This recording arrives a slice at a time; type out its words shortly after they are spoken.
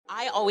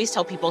I always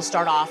tell people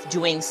start off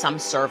doing some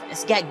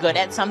service, get good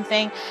at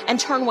something, and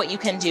turn what you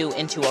can do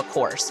into a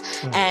course.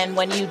 And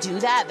when you do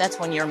that, that's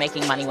when you're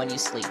making money when you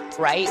sleep,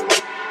 right?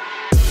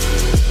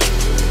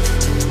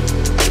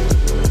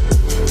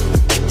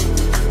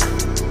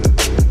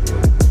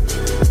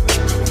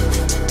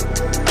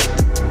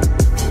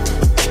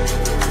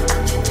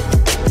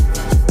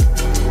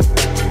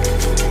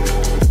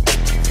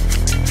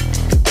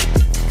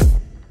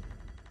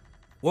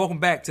 Welcome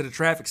back to the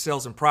Traffic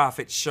Sales and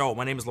Profit Show.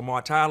 My name is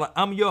Lamar Tyler.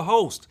 I'm your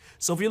host.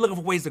 So if you're looking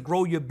for ways to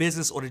grow your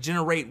business or to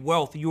generate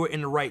wealth, you are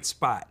in the right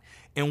spot.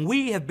 And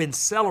we have been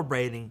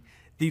celebrating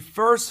the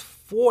first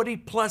 40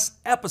 plus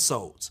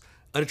episodes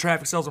of the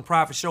Traffic Sales and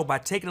Profit Show by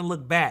taking a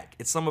look back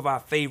at some of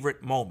our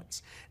favorite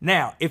moments.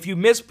 Now, if you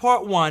missed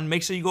part one,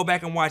 make sure you go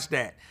back and watch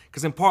that.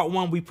 Because in part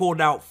one, we pulled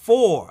out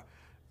 4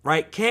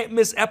 can't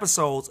miss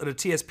episodes of the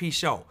TSP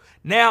show.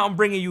 Now I'm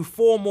bringing you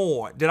 4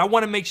 more that I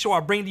want to make sure I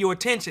bring to your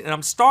attention. And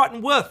I'm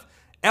starting with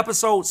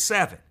episode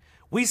 7.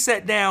 We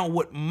sat down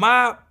with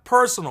my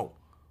personal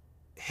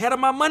head of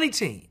my money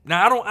team.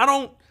 Now I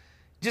don't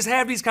just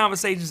have these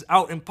conversations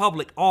out in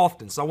public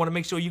often, so I want to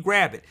make sure you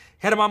grab it.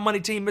 Head of my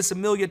money team, Miss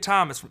Amelia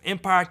Thomas from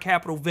Empire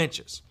Capital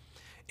Ventures.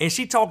 And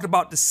she talked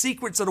about the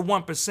secrets of the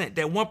 1%,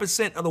 that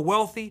 1% of the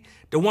wealthy,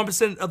 the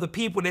 1% of the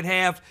people that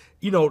have,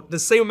 the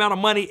same amount of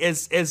money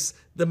as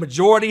the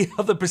majority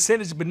of the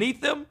percentage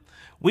beneath them.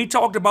 We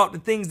talked about the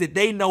things that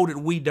they know that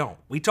we don't.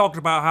 We talked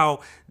about how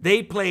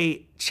they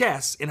play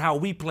chess and how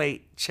we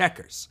play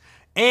checkers.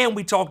 And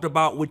we talked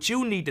about what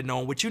you need to know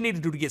and what you need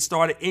to do to get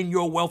started in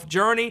your wealth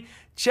journey.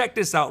 Check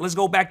this out. Let's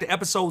go back to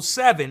episode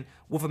 7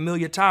 with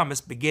Amelia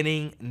Thomas,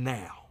 beginning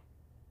now.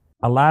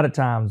 A lot of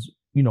times,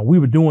 we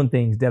were doing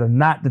things that are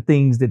not the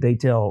things that they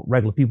tell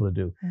regular people to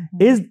do.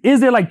 Mm-hmm. Is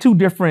there like 2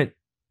 different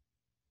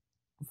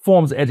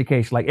forms of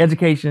education, like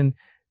education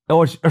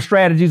or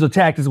strategies or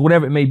tactics,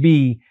 whatever it may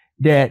be,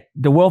 that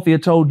the wealthy are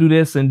told to do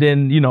this and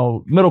then,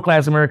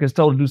 middle-class Americans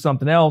told to do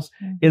something else?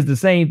 Mm-hmm. Is the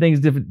same things,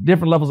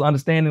 different levels of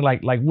understanding?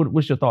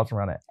 What's your thoughts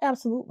around that?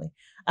 Absolutely.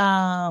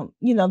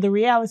 The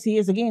reality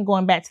is, again,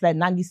 going back to that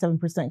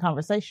 97%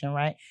 conversation,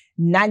 right?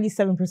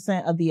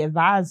 97% of the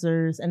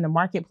advisors in the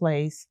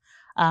marketplace,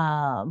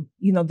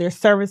 they're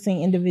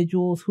servicing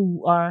individuals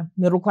who are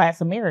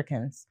middle-class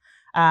Americans.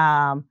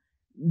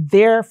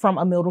 They're from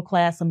a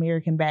middle-class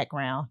American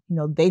background.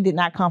 They did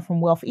not come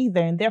from wealth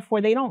either, and therefore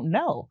they don't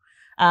know.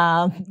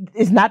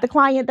 It's not the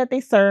client that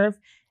they serve.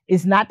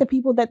 It's not the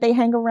people that they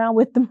hang around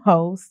with the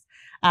most.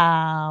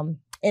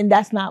 And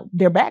that's not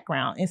their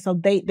background. And so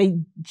they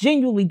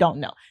genuinely don't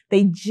know.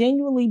 They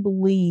genuinely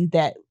believe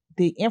that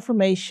the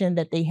information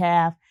that they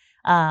have,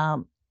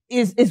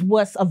 is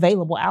what's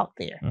available out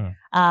there.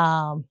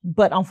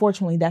 But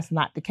unfortunately, that's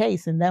not the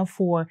case. And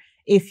therefore,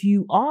 if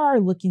you are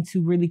looking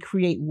to really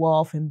create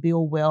wealth and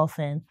build wealth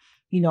and,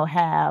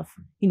 have,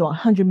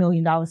 $100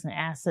 million in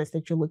assets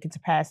that you're looking to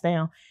pass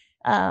down,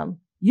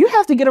 you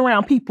have to get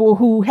around people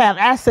who have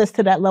access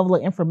to that level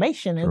of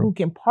information and who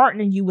can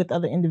partner you with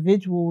other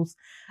individuals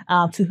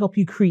to help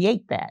you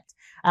create that.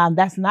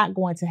 That's not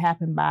going to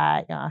happen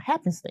by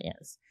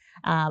happenstance.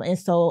 And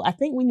so I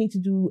think we need to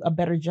do a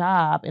better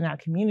job in our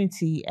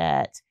community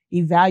at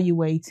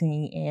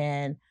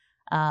evaluating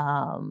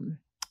our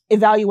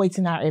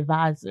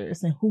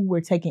advisors and who we're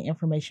taking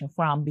information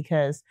from.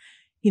 Because,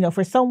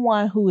 for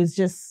someone who is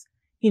just,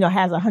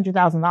 has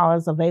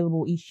 $100,000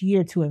 available each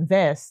year to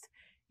invest,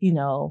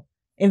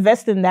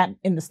 investing that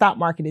in the stock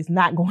market is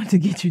not going to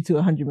get you to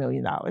 $100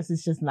 million.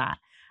 It's just not.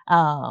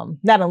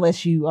 Not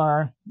unless you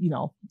are,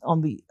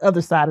 on the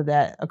other side of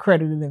that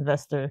accredited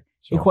investor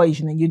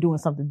equation and you're doing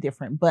something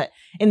different. But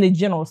in the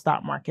general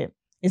stock market,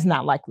 it's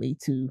not likely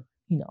to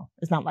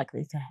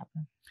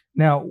happen.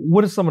 Now,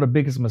 what are some of the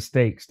biggest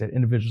mistakes that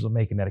individuals are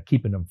making that are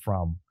keeping them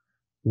from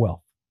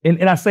wealth?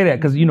 And I say that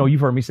because, you've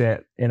heard me say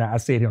it, and I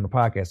say it here on the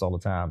podcast all the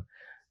time.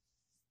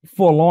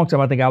 For a long time,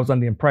 I think I was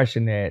under the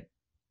impression that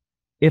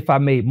if I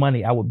made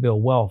money, I would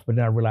build wealth. But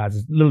then I realized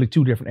it's literally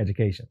 2 different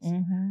educations,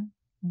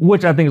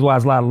 which I think is why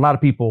a lot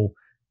of people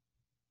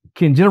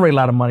can generate a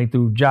lot of money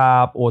through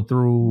job or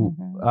through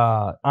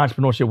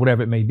entrepreneurship,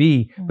 whatever it may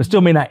be, but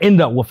still may not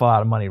end up with a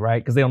lot of money,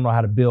 right? Because they don't know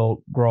how to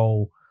build,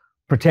 grow,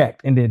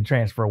 protect, and then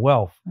transfer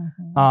wealth.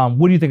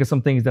 What do you think are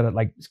some things that are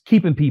like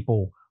keeping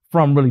people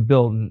from really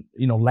building,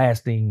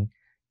 lasting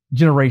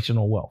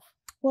generational wealth?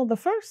 Well, the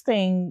first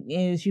thing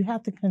is you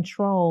have to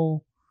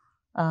control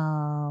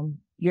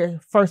your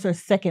first or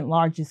second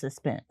largest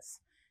expense,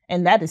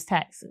 and that is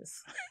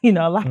taxes. A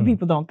lot of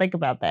people don't think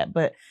about that,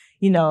 but,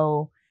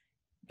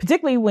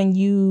 particularly when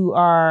you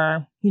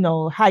are,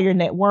 higher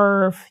net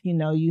worth,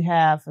 you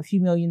have a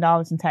few $1 million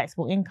in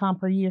taxable income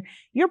per year,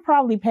 you're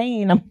probably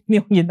paying $1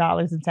 million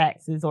in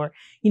taxes or,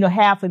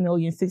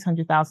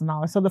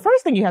 $500,600,000. So the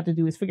first thing you have to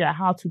do is figure out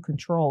how to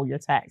control your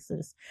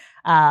taxes.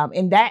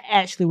 And that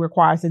actually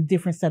requires a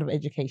different set of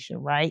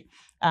education, right?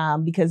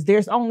 Because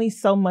there's only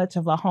so much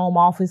of a home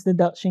office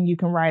deduction you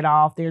can write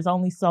off. There's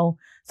only so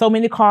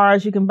many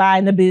cars you can buy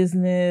in the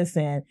business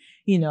and,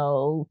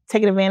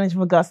 taking advantage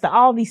of Augusta,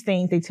 all these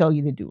things they tell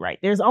you to do, right?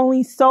 There's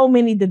only so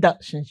many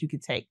deductions you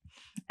could take.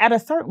 at a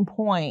certain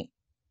point,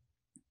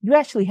 you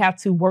actually have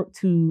to work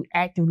to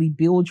actively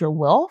build your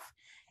wealth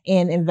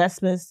and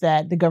investments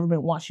that the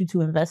government wants you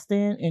to invest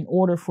in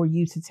order for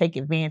you to take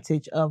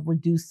advantage of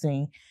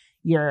reducing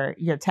your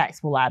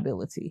taxable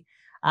liability.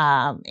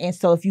 And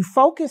so if you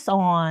focus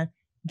on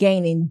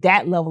gaining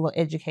that level of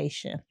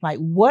education, like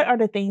what are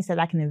the things that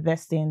I can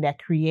invest in that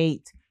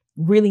create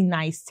really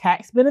nice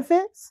tax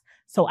benefits?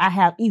 So I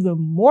have even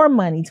more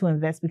money to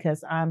invest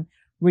because I'm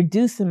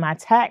reducing my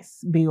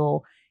tax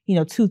bill,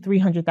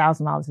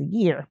 $200,000-$300,000 a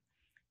year.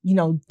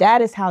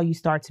 That is how you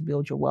start to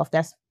build your wealth.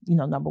 That's,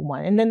 number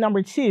one. And then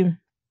number two,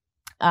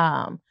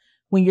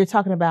 when you're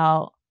talking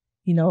about,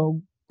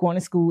 going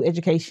to school,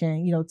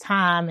 education,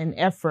 time and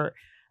effort,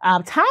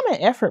 time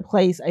and effort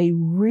plays a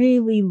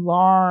really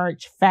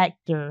large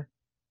factor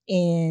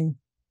in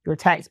your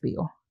tax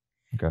bill.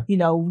 Okay.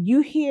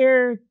 You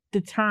hear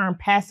the term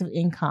passive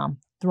income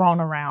thrown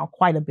around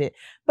quite a bit,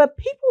 but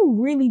people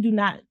really do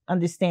not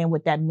understand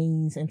what that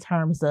means in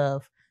terms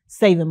of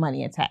saving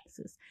money in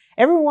taxes.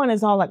 Everyone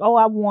is all like, oh,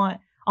 I want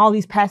all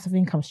these passive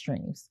income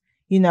streams,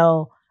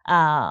 but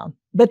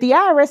the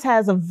IRS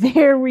has a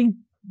very,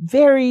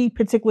 very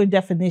particular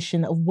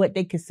definition of what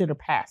they consider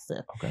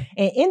passive. Okay.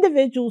 And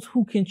individuals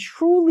who can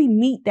truly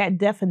meet that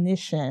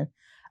definition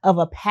of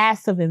a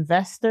passive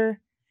investor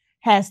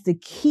has the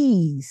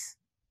keys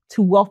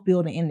to wealth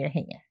building in their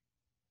hand.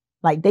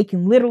 Like they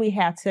can literally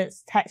have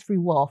tax-free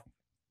wealth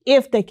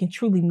if they can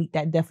truly meet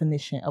that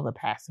definition of a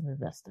passive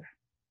investor.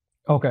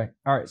 Okay.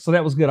 All right. So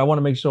that was good. I want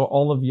to make sure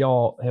all of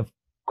y'all have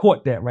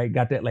caught that, right?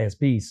 Got that last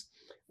piece.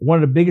 One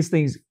of the biggest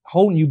things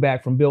holding you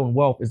back from building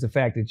wealth is the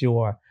fact that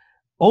you're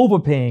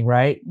overpaying,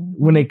 right?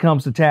 Mm-hmm. When it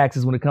comes to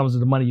taxes, when it comes to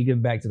the money you're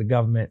giving back to the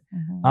government.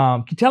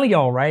 Mm-hmm. Keep telling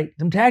y'all, right?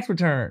 Them tax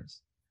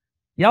returns.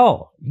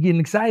 Y'all, you're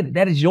getting excited.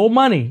 That is your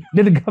money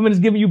that the government is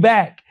giving you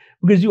back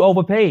because you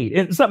overpaid.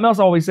 And something else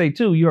I always say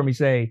too, you heard me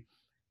say,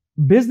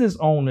 business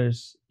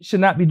owners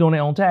should not be doing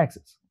their own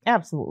taxes.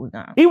 Absolutely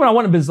not. Even when I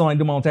want a business owner to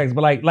do my own taxes,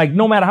 but like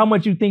no matter how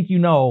much you think you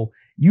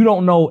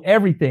don't know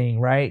everything,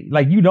 right?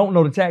 Like you don't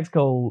know the tax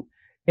code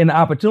and the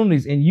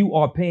opportunities, and you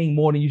are paying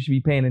more than you should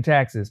be paying in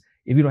taxes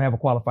if you don't have a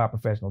qualified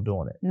professional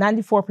doing it.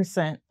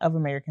 94% of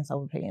Americans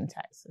overpay in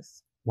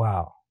taxes.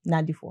 Wow.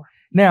 94.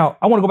 Now,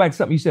 I want to go back to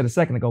something you said a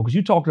second ago, because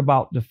you talked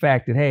about the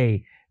fact that,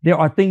 hey, there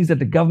are things that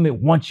the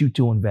government wants you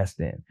to invest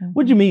in. Mm-hmm.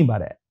 What do you mean by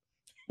that?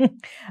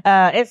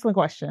 Excellent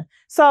question.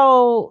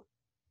 So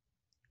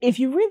if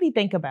you really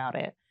think about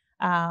it,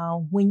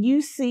 when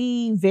you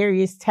see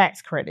various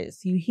tax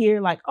credits, you hear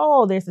like,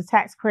 oh, there's a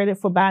tax credit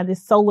for buying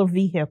this solar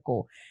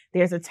vehicle.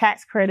 There's a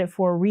tax credit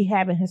for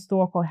rehabbing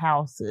historical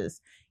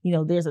houses.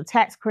 There's a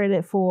tax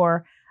credit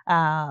for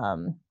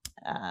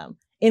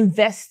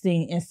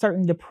investing in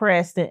certain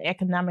depressed and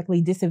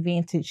economically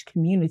disadvantaged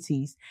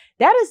communities.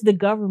 That is the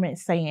government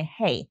saying,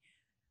 hey,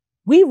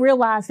 we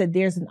realize that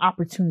there's an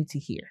opportunity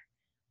here.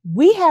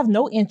 We have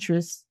no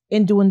interest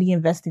in doing the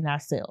investing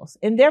ourselves.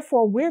 And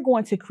therefore, we're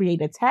going to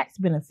create a tax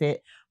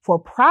benefit for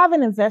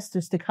private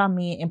investors to come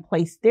in and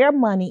place their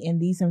money in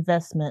these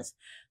investments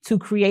to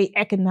create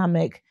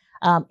economic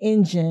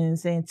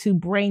engines and to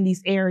bring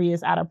these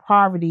areas out of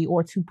poverty,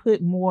 or to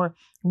put more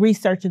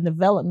research and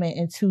development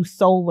into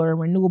solar and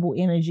renewable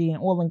energy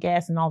and oil and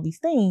gas and all these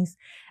things.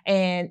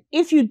 And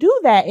if you do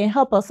that and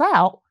help us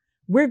out,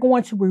 we're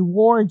going to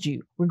reward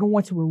you. We're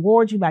going to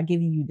reward you by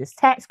giving you this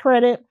tax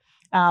credit,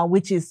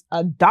 which is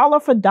a dollar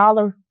for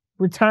dollar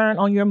return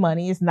on your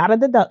money. It's not a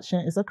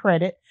deduction, it's a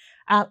credit.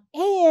 And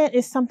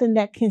it's something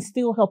that can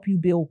still help you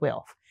build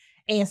wealth.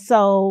 And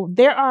so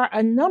there are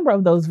a number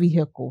of those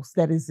vehicles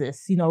that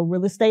exist.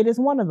 Real estate is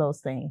one of those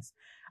things,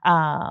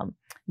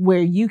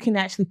 where you can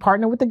actually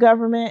partner with the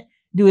government,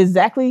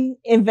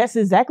 invest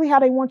exactly how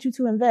they want you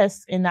to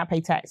invest and not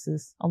pay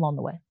taxes along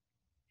the way.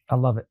 I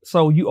love it.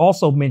 So you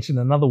also mentioned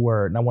another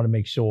word, and I want to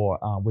make sure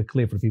we're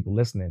clear for the people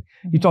listening.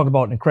 Mm-hmm. You talked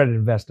about an accredited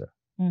investor.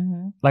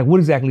 Mm-hmm. Like, what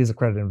exactly is an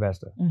accredited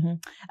investor?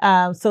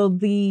 Mm-hmm. So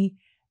the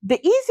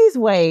easiest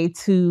way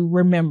to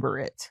remember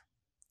it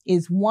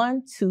is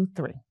 1, 2,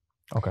 3.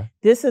 Okay.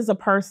 This is a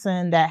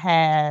person that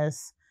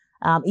has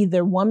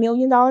either $1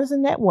 million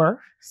in net worth.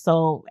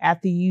 So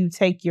after you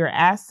take your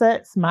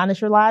assets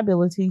minus your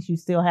liabilities, you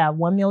still have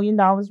 $1 million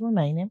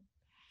remaining.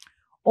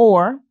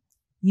 Or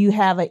you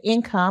have an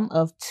income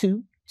of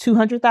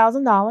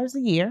 $200,000 a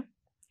year.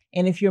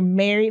 And if you're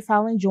married,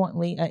 filing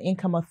jointly, an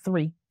income of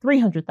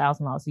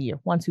 $300,000 a year.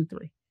 1, 2,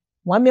 3.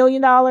 $1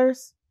 million, $200,000,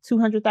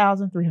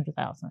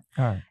 $300,000. All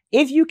right.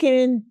 If you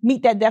can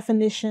meet that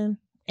definition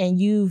and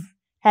you've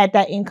had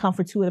that income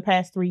for 2 of the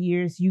past 3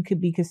 years, you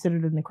could be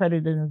considered an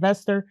accredited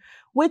investor,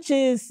 which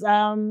is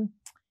an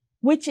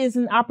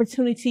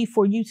opportunity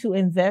for you to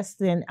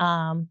invest in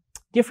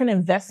different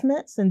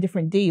investments and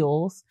different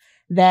deals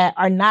that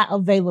are not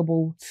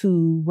available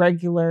to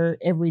regular,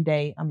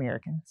 everyday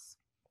Americans.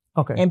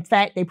 Okay. In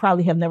fact, they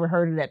probably have never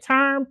heard of that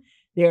term.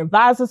 Their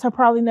advisors have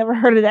probably never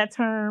heard of that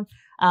term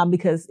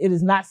because it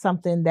is not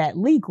something that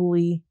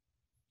legally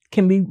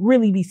can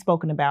really be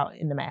spoken about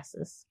in the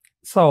masses.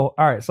 So,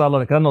 all right. So I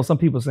love it. 'Cause I know some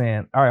people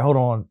saying, all right, hold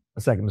on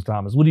a second, Ms.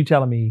 Thomas. What are you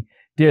telling me?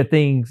 there are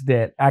things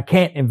that I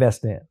can't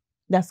invest in.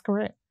 That's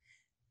correct.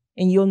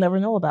 And you'll never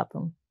know about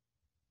them.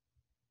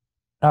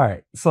 All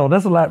right. So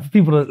that's a lot for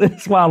people to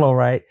swallow,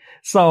 right?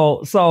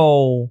 So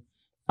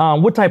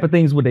what type of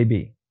things would they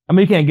be? I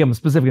mean, you can't give them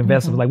specific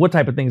investments. Like what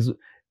type of things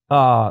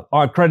our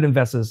accredited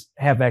investors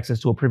have access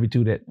to or privy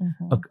to that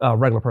a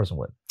regular person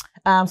would?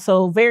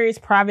 So various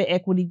private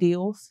equity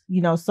deals,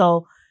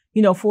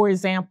 for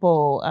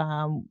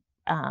example,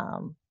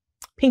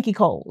 Pinky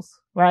Coles,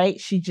 right?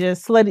 She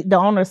just the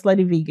owner of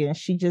Slutty Vegan.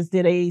 She just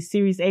did a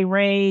Series A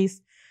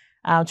raise,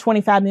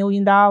 $25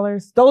 million.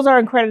 Those are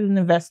accredited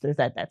investors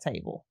at that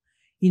table,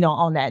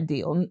 on that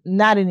deal,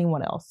 not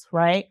anyone else,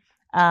 right?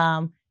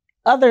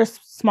 Other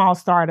small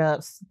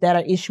startups that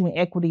are issuing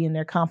equity in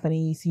their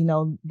companies,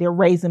 they're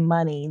raising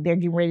money. They're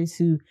getting ready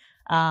to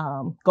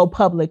go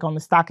public on the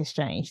stock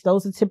exchange.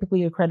 Those are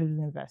typically accredited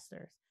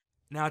investors.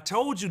 Now, I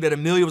told you that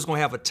Amelia was going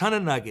to have a ton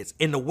of nuggets,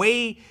 and the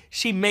way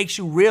she makes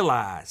you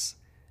realize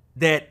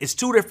that it's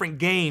two different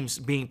games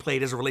being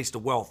played as it relates to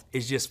wealth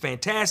is just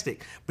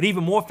fantastic. But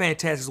even more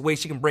fantastic is the way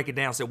she can break it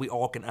down so that we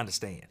all can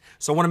understand.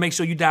 So I want to make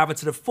sure you dive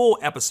into the full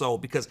episode,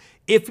 because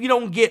if you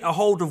don't get a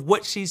hold of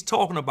what she's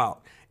talking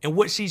about and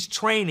what she's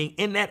training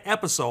in that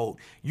episode,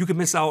 you can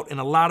miss out on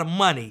a lot of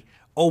money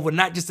over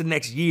not just the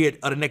next year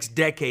or the next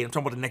decade. I'm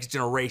talking about the next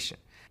generation.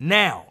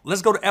 Now,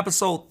 let's go to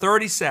episode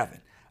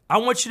 37. I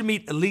want you to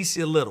meet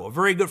Alicia Little, a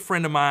very good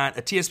friend of mine,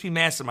 a TSP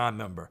mastermind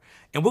member.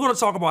 And we're going to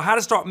talk about how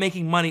to start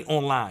making money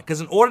online. Because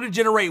in order to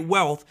generate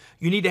wealth,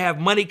 you need to have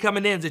money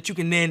coming in that you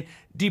can then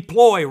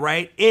deploy,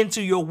 right,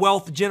 into your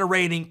wealth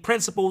generating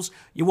principles,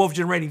 your wealth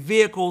generating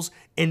vehicles.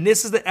 And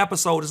this is the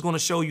episode that's going to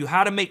show you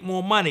how to make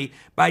more money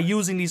by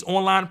using these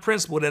online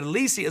principles that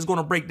Alicia is going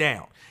to break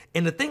down.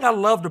 And the thing I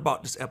loved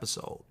about this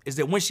episode is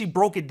that when she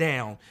broke it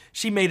down,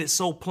 she made it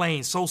so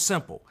plain, so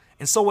simple,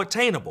 and so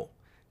attainable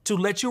to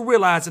let you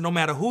realize that no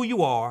matter who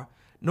you are,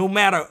 no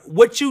matter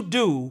what you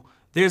do,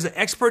 there's an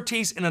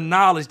expertise and a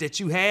knowledge that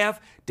you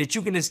have that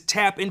you can just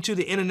tap into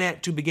the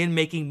internet to begin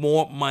making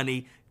more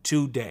money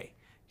today.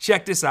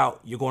 Check this out.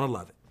 You're going to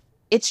love it.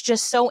 It's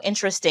just so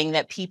interesting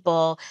that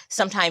people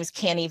sometimes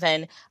can't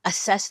even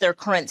assess their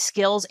current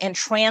skills and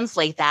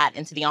translate that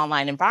into the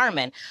online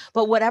environment.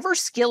 But whatever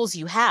skills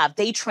you have,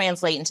 they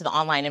translate into the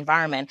online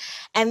environment.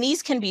 And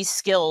these can be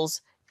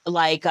skills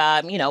like,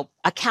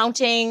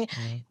 accounting,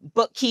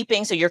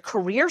 bookkeeping, so your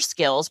career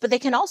skills, but they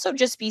can also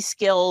just be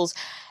skills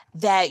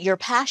that you're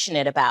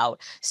passionate about.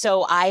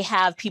 So I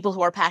have people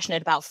who are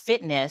passionate about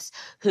fitness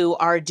who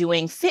are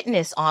doing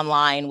fitness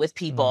online with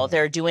people.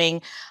 They're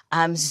doing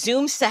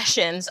Zoom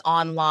sessions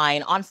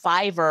online on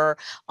Fiverr,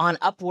 on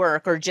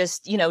Upwork, or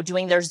just,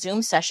 doing their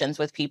Zoom sessions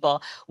with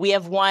people. We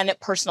have one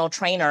personal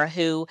trainer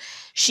who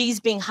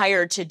she's being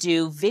hired to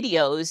do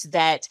videos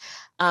that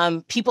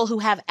people who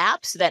have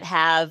apps that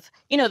have,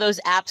 those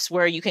apps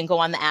where you can go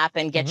on the app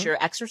and get your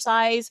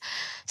exercise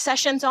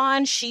sessions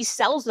on. She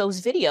sells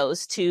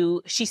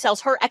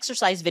her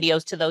exercise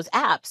videos to those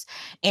apps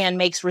and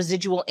makes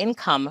residual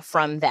income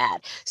from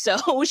that.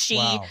 So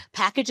she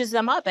packages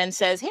them up and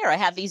says, here, I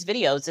have these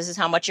videos. This is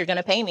how much you're going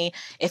to pay me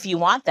if you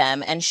want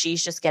them. And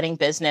she's just getting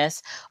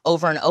business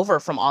over and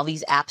over from all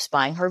these apps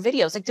buying her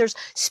videos. Like there's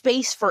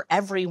space for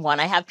everyone.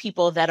 I have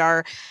people that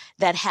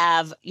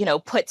have,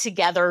 put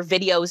together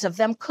videos of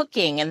them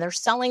cooking and they're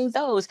selling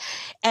those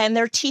and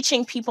they're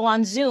teaching people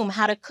on Zoom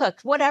how to cook.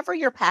 Whatever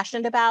you're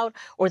passionate about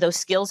or those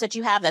skills that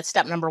you have, that's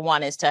step number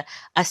one, is to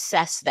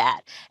assess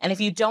that. And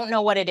if you don't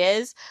know what it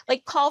is,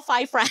 like call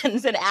 5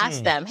 friends and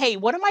ask them, hey,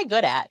 what am I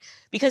good at?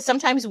 Because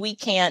sometimes we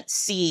can't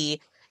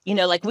see,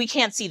 we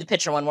can't see the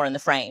picture when we're in the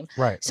frame.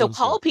 Right. So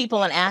call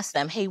people and ask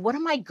them, hey, what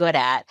am I good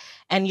at?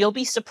 And you'll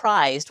be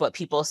surprised what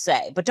people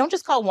say. But don't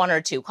just call 1 or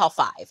 2, call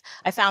 5.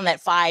 I found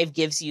that 5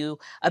 gives you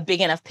a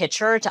big enough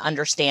picture to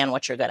understand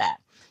what you're good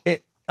at.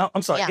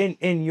 I'm sorry, yeah.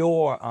 In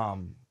your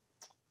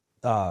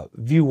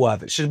view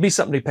of it, should it be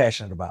something they're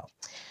passionate about?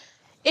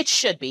 It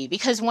should be,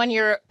 because when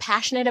you're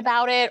passionate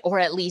about it, or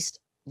at least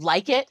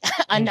like it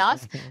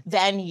enough,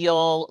 then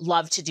you'll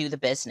love to do the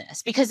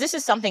business, because this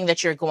is something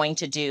that you're going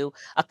to do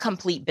a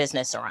complete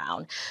business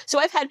around. So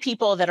I've had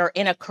people that are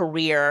in a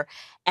career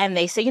and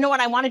they say, you know what,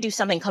 I want to do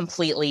something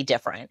completely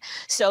different.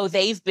 So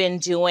they've been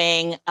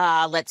doing,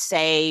 let's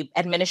say,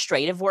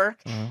 administrative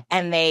work,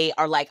 and they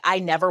are like, I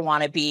never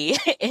want to be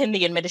in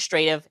the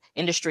administrative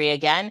industry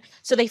again.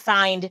 So they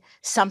find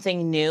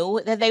something new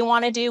that they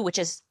want to do, which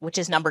is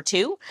number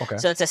 2. Okay.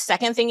 So that's the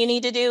second thing you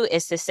need to do,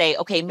 is to say,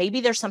 okay,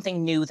 maybe there's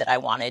something new that I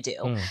want to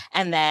do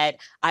and that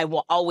I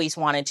will always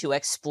wanted to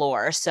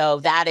explore.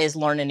 So that is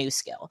learn a new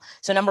skill.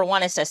 So number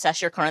 1 is to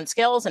assess your current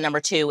skills. And number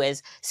 2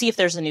 is see if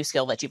there's a new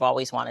skill that you've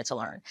always wanted to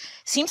learn.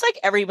 Seems like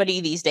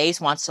everybody these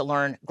days wants to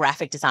learn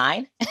graphic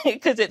design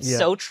because it's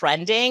so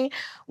trending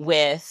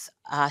with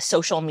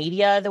social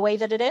media the way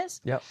that it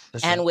is. Yep,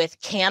 and with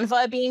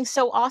Canva being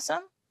so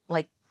awesome,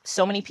 like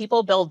so many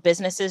people build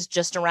businesses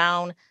just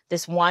around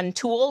this one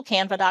tool,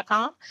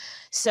 canva.com.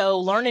 So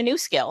learn a new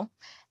skill.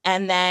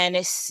 And then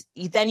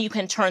you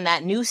can turn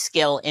that new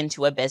skill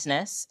into a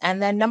business.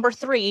 And then number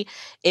 3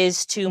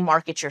 is to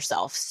market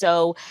yourself.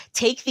 So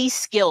take these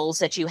skills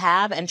that you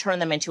have and turn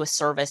them into a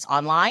service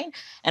online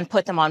and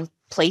put them on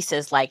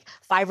places like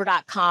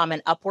Fiverr.com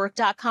and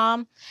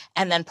Upwork.com,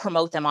 and then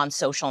promote them on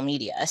social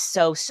media.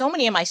 So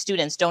many of my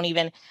students don't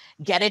even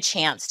get a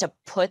chance to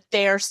put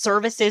their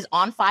services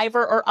on Fiverr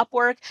or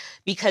Upwork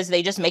because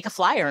they just make a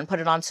flyer and put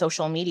it on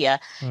social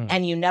media.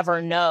 And you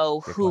never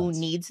know who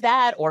needs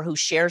that or who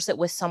shares it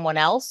with someone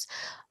else.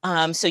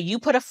 So you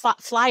put a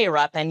flyer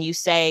up and you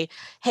say,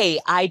 hey,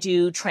 I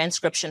do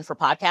transcription for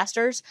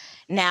podcasters.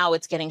 Now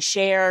it's getting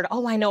shared.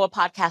 Oh, I know a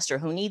podcaster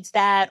who needs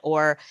that.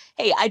 Or,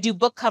 hey, I do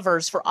book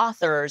covers for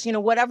authors.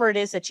 Whatever it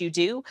is that you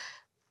do,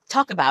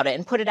 talk about it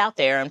and put it out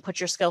there and put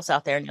your skills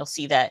out there, and you'll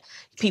see that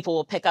people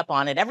will pick up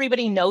on it.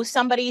 Everybody knows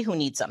somebody who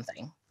needs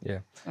something.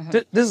 Yeah.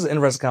 This is an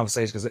interesting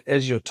conversation because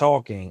as you're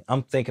talking,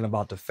 I'm thinking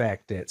about the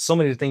fact that so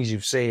many of the things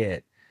you've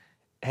said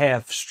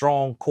have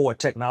strong core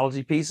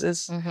technology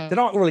pieces that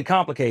aren't really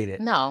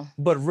complicated. No.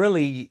 But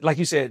really, like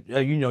you said,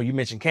 you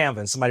mentioned Canva,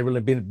 and somebody really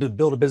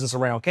build a business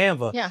around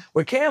Canva. Yeah.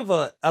 Where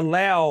Canva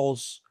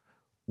allows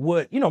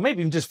what,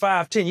 maybe even just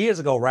 5-10 years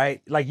ago,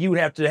 right? Like you would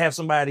have to have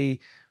somebody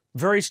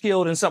very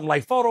skilled in something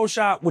like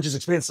Photoshop, which is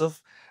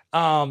expensive,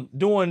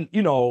 doing,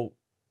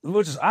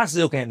 which is, I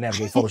still can't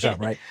navigate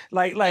Photoshop, right?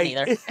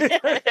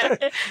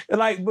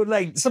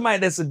 But somebody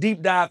that's a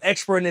deep dive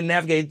expert in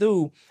navigating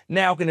through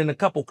now can, in a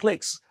couple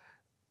clicks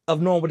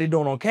of knowing what they're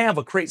doing on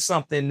Canva, create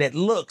something that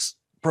looks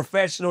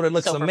professional, that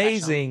looks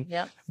amazing,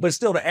 but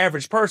still the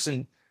average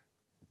person,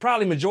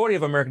 probably majority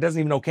of America doesn't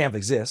even know Canva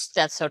exists.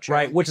 That's so true.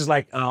 Right? Which is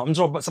like, I'm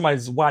sure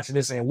somebody's watching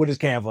this saying, what is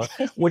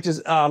Canva? Which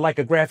is like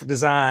a graphic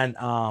design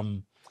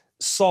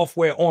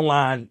software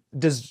online,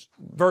 just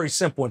very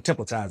simple and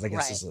templatized, I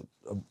guess is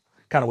a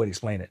kind of way to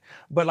explain it.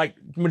 But like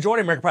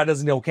majority of America probably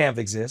doesn't know Canva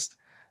exists.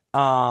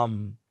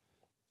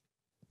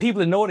 People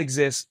that know it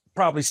exists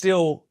probably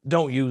still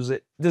don't use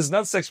it. There's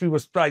another section of people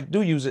that probably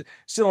do use it,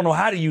 still don't know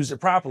how to use it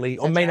properly,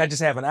 or may not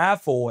just have an eye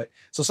for it.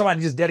 So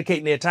somebody just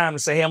dedicating their time to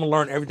say, hey, I'm gonna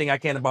learn everything I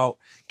can about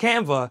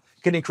Canva,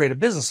 can then create a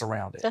business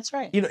around it. That's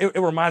right. It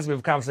reminds me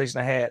of a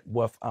conversation I had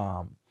with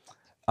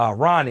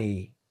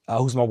Ronnie,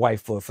 who's my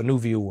wife for new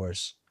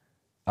viewers,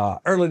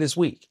 earlier this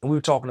week. And we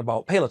were talking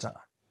about Peloton.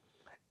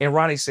 And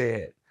Ronnie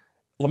said,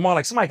 Lamar,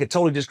 like somebody could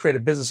totally just create a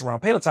business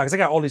around Peloton because they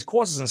got all these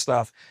courses and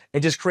stuff,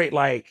 and just create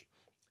like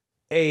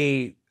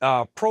a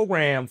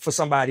program for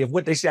somebody of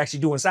what they should actually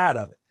do inside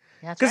of it.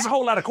 Because there's a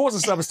whole lot of courses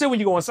and stuff, but still when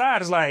you go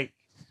inside, it's like,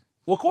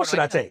 what course should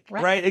I take?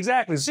 Right?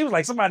 Exactly. So she was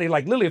like, somebody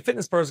like literally a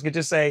fitness person could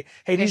just say,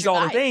 hey, these are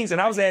all the things.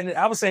 And I was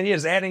saying, yeah,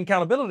 just adding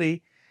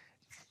accountability.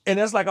 And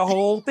that's like a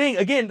whole thing.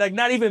 Again, like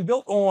not even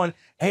built on,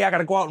 hey, I got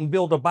to go out and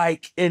build a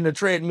bike and the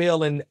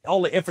treadmill and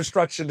all the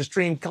infrastructure to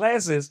stream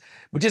classes,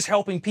 but just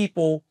helping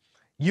people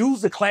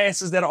use the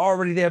classes that are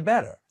already there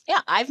better.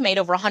 Yeah, I've made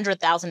over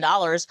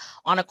 $100,000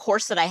 on a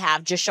course that I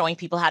have just showing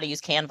people how to use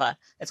Canva.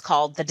 It's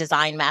called the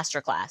Design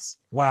Masterclass.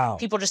 Wow.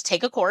 People just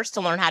take a course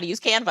to learn how to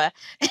use Canva.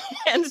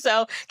 And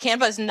so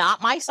Canva is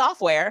not my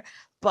software,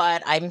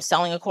 but I'm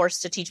selling a course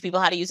to teach people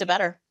how to use it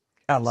better.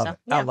 I love it.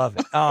 Yeah. I love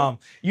it.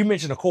 You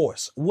mentioned a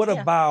course. What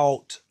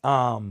about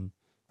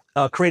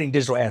creating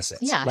digital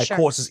assets? Yeah, like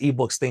courses,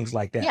 ebooks, things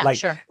like that.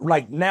 Yeah,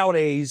 like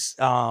nowadays,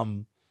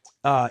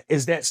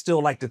 is that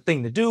still like the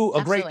thing to do,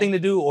 a great thing to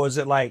do, or is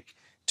it like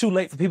too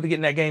late for people to get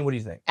in that game? What do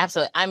you think?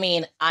 Absolutely. I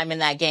mean, I'm in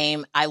that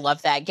game. I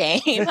love that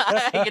game.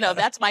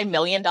 That's my $1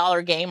 million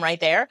game right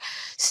there.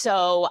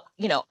 So,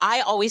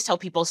 I always tell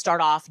people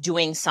start off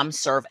doing some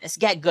service,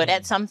 get good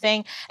at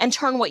something, and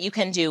turn what you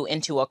can do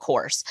into a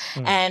course.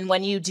 And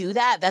when you do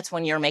that, that's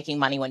when you're making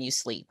money when you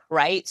sleep,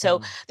 right?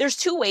 So there's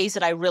 2 ways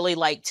that I really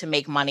like to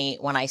make money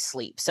when I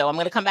sleep. So I'm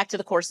going to come back to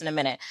the course in a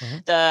minute.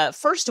 The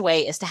first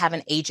way is to have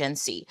an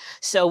agency.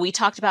 So we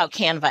talked about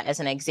Canva as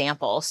an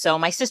example. So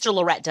my sister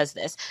Lorette does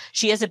this.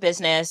 She has a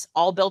business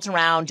all built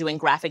around doing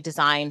graphic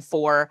design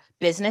for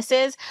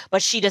businesses,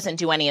 but she doesn't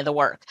do any of the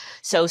work.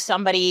 So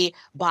somebody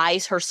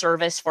buys her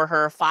service for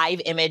her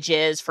 5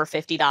 images for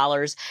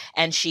 $50,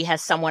 and she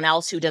has someone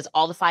else who does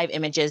all the 5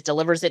 images,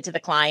 delivers it to the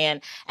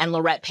client, and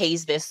Lorette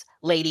pays this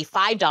lady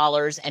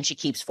 $5 and she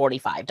keeps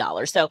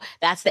 $45. So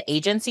that's the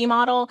agency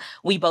model.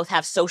 We both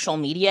have social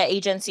media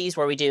agencies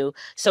where we do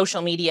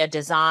social media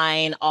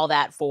design, all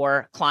that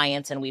for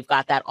clients, and we've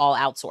got that all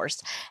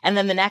outsourced. And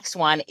then the next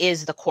one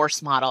is the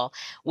course model,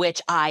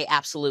 which I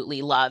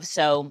absolutely love.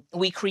 So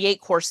we create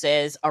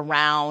courses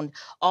around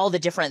all the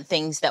different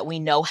things that we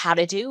know how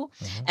to do.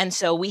 And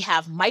so we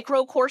have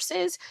micro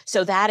courses.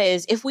 So that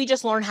is if we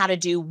just learn how to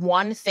do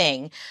one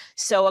thing.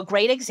 So a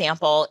great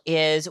example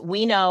is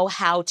we know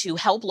how to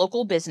help local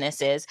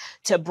businesses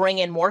to bring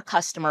in more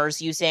customers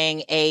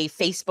using a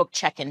Facebook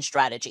check-in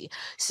strategy.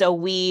 So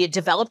we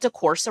developed a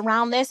course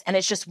around this, and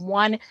it's just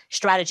one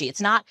strategy.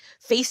 It's not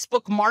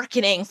Facebook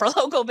marketing for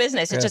local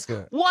business. It's just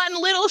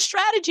one little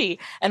strategy.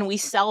 And we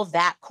sell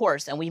that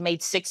course, and we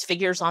made 6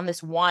 figures on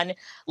this one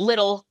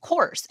little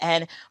course.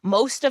 And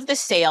most of the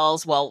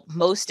sales,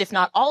 most, if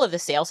not all of the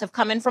sales, have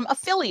come in from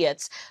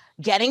affiliates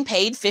getting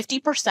paid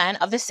 50%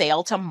 of the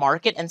sale to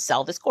market and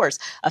sell this course.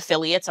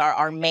 Affiliates are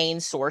our main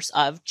source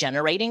of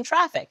generating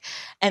traffic.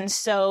 And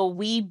so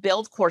we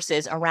build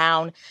courses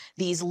around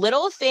these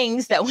little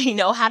things that we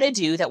know how to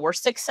do, that we're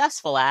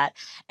successful at.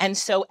 And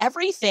so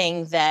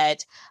everything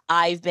that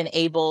I've been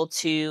able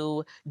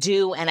to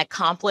do and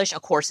accomplish, a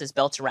course is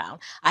built around.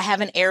 I have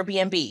an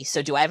Airbnb.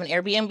 So do I have an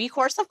Airbnb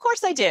course? Of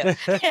course I do.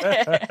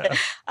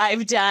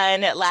 I've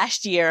done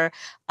last year,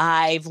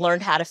 I've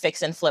learned how to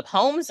fix and flip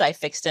homes. I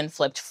fixed and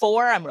flipped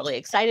 4. I'm really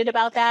excited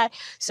about that.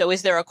 So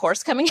is there a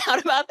course coming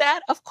out about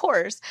that? Of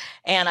course.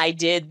 And I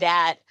did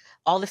that.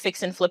 All the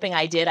fix and flipping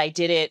I did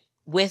it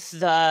with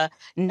the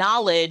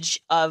knowledge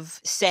of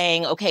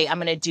saying, okay, I'm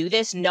going to do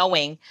this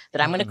knowing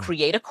that I'm going to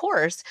create a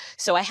course.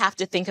 So I have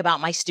to think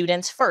about my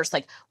students first.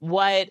 Like,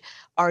 what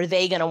are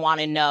they going to want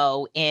to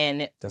know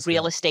in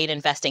real estate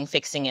investing,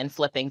 fixing and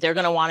flipping? They're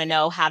going to want to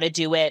know how to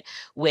do it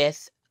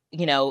with,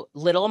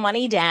 little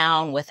money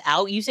down,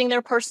 without using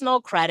their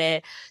personal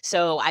credit.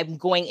 So I'm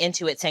going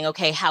into it saying,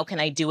 okay, how can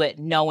I do it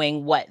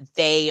knowing what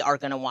they are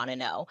going to want to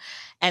know?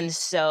 And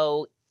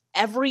so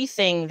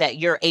everything that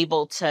you're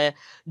able to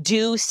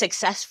do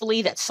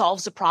successfully that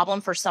solves a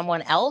problem for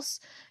someone else,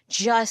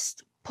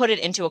 just put it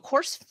into a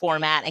course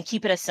format and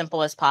keep it as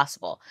simple as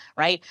possible,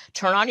 right?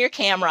 Turn on your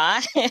camera,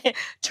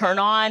 turn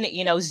on,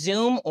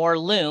 Zoom or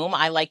Loom.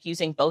 I like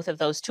using both of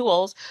those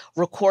tools,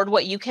 record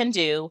what you can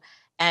do,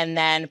 and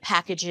then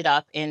package it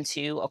up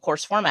into a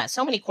course format.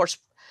 So many course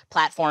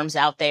platforms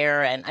out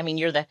there. And I mean,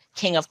 you're the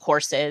king of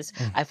courses.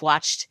 I've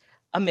watched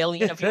a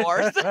million of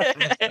yours.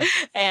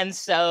 And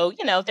so,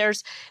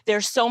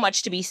 there's so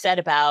much to be said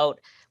about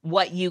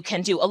what you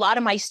can do. A lot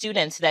of my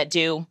students that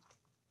do,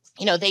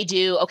 they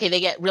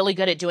get really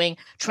good at doing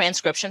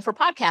transcription for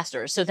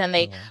podcasters. So then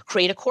they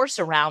create a course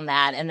around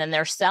that. And then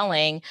they're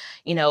selling,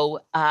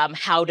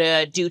 how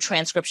to do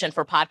transcription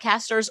for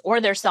podcasters, or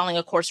they're selling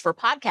a course for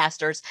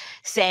podcasters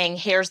saying,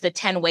 here's the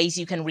 10 ways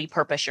you can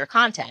repurpose your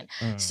content.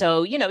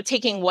 So,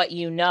 taking what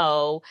you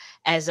know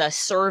as a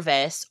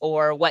service,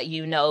 or what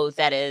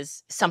that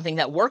is something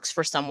that works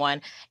for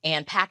someone,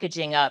 and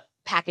packaging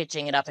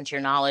it up into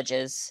your knowledge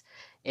is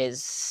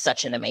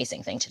such an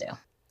amazing thing to do.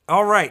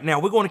 All right, now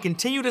we're going to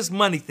continue this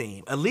money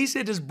theme.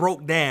 Alicia just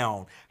broke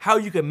down how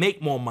you can make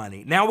more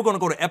money. Now we're going to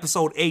go to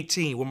episode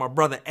 18, where my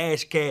brother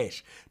Ash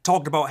Cash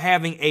talked about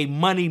having a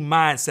money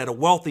mindset, a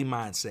wealthy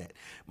mindset.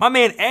 My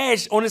man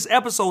Ash on this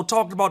episode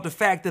talked about the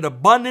fact that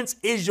abundance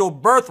is your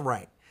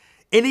birthright.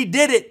 And he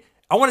did it.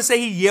 I want to say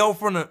he yelled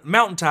from the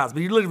mountaintops,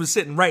 but he literally was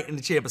sitting right in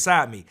the chair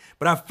beside me.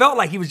 But I felt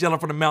like he was yelling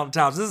from the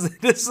mountaintops.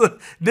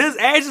 This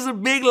Ash is a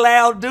big,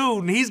 loud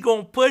dude, and he's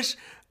going to push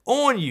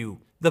on you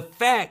the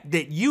fact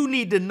that you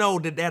need to know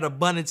that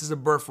abundance is a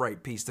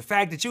birthright piece. The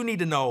fact that you need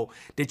to know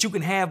that you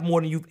can have more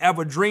than you've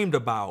ever dreamed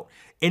about.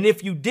 And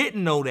if you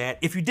didn't know that,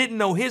 if you didn't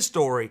know his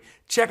story,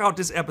 check out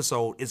this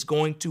episode. It's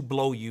going to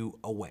blow you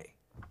away.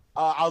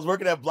 I was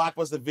working at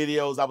Blockbuster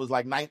Videos. I was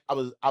like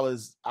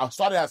I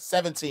started at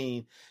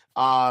 17,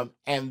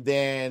 and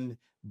then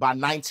by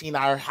 19,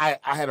 I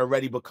had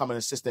already become an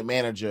assistant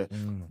manager.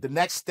 The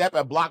next step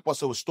at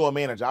Blockbuster was store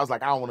manager. I was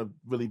like, I don't want to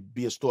really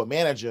be a store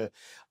manager.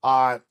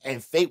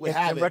 And fate would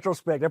have it. In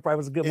retrospect, that probably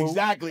was a good move.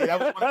 Exactly. That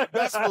was one of the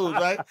best moves,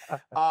 right?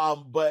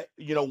 But,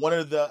 one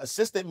of the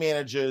assistant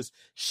managers,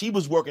 she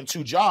was working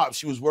 2 jobs.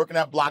 She was working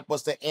at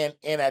Blockbuster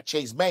and at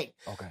Chase Bank.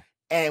 Okay.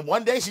 And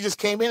one day she just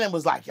came in and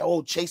was like,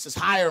 yo, Chase is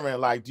hiring.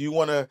 Like, do you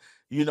want to,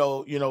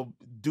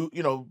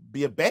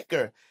 be a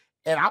banker?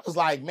 And I was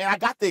like, man, I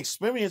got the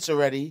experience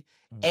already.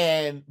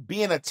 And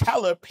being a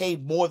teller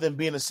paid more than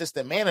being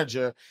assistant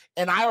manager.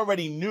 And I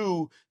already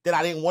knew that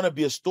I didn't want to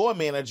be a store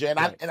manager. And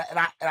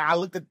I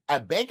looked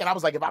at bank, and I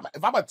was like, if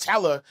I'm a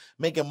teller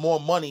making more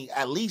money,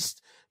 at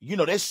least,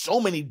 there's so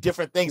many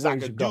different things I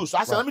could do. So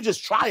I said, let me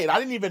just try it. I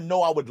didn't even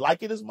know I would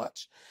like it as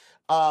much.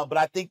 But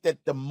I think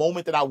that the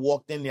moment that I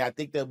walked in there, I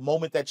think the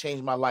moment that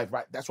changed my life,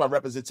 right? That's why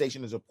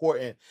representation is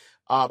important.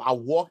 I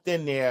walked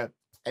in there,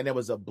 and there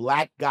was a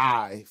black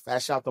guy,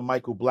 fast shout to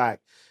Michael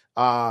Black,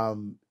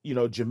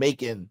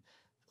 Jamaican,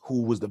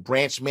 who was the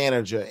branch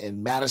manager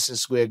in Madison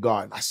Square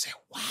Garden. I said,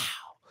 wow,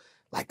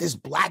 like this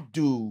black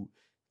dude,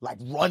 like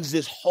runs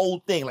this whole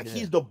thing. Like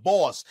he's the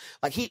boss.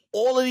 Like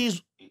all of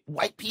these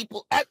white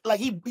people, like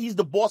he's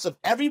the boss of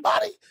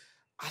everybody.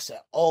 I said,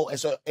 oh, and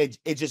so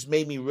it just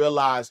made me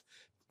realize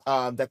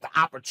that the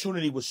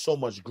opportunity was so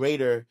much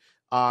greater.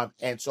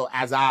 And so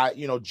as I,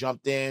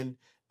 jumped in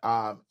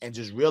and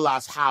just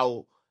realized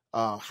how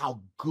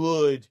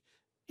good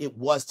it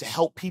was to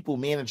help people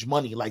manage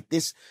money like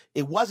this.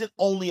 It wasn't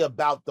only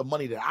about the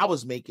money that I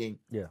was making.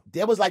 Yeah.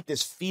 There was like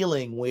this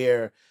feeling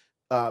where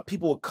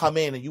people would come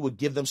in and you would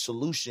give them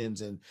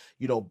solutions. And,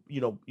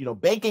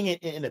 banking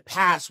in the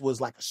past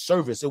was like a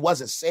service. It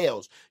wasn't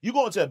sales. You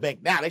go into a bank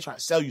now, they trying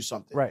to sell you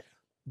something. Right.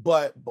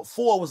 But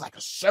before it was like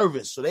a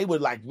service. So they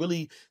would like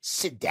really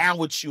sit down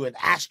with you and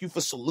ask you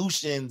for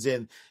solutions.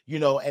 And,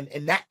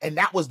 and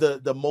that was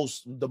the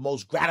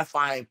most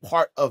gratifying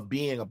part of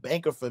being a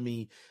banker for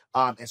me.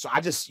 And so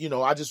I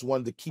just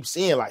wanted to keep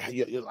saying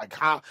like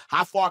how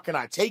far can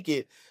I take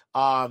it?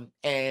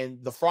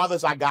 And the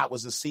farthest I got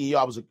was a CEO.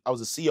 I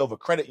was a CEO of a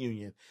credit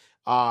union.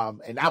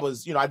 And I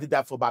was, I did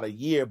that for about a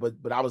year,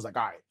 but I was like,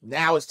 all right,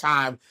 now it's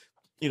time,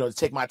 to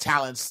take my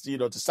talents,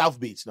 to South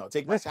Beach,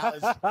 take my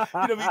talents,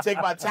 take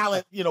my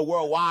talent,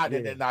 worldwide.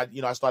 And then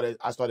I started,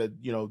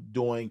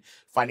 doing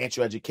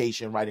financial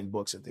education, writing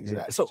books and things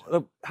like that.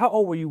 So how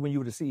old were you when you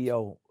were the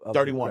CEO of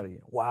 31.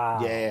 Wow.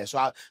 Yeah. So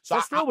I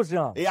still was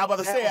young. Yeah, I'm about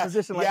to say,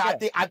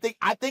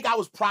 I think I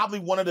was probably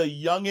one of the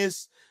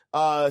youngest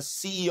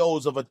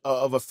CEOs of a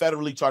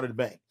federally chartered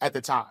bank at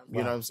the time. You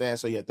know what I'm saying?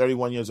 So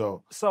 31 years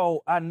old.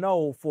 So I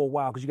know for a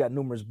while, because you got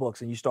numerous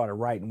books and you started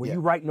writing. Were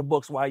you writing the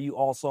books while you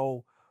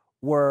also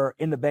were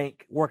in the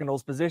bank working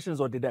those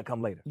positions, or did that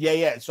come later?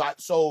 Yeah.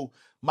 So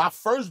my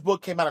first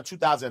book came out in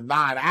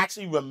 2009. I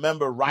actually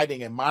remember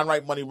writing in Mind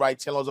Right, Money Right,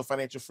 10 Laws of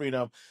Financial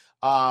Freedom.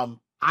 I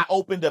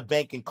opened a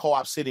bank in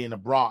Co-op City in the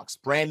Bronx,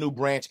 brand new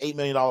branch, $8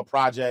 million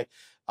project.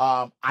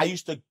 I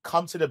used to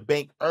come to the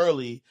bank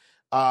early,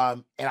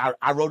 and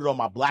I wrote it on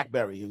my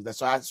BlackBerry.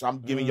 So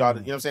I'm giving y'all,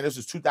 you know what I'm saying? This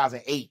was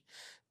 2008.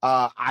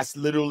 I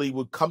literally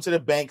would come to the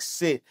bank,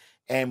 sit,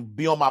 and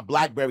be on my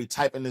BlackBerry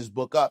typing this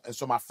book up. And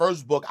so my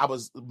first book, I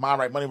was Mind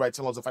Right, Money Right,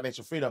 10 Laws of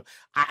Financial Freedom.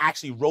 I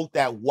actually wrote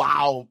that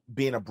while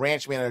being a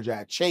branch manager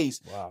at Chase.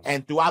 Wow.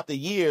 And throughout the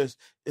years,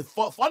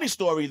 funny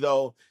story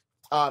though,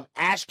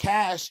 Ash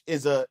Cash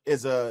is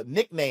a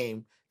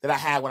nickname that I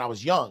had when I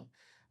was young.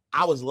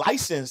 I was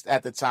licensed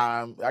at the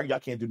time. Y'all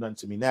can't do nothing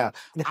to me now.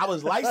 I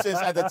was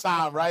licensed at the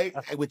time, right,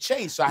 with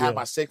Chase. So I had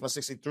my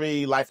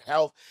 63, Life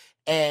Health.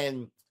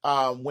 And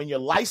when you're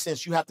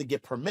licensed, you have to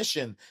get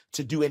permission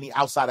to do any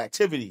outside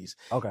activities.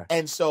 Okay.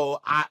 And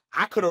so I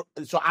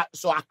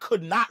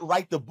could not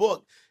write the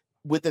book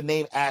with the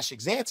name Ash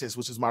Exantis,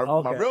 which is my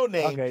real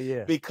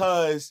name,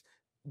 because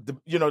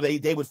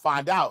they would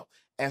find out.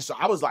 And so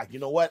I was like, you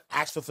know what?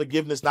 Ask for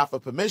forgiveness, not for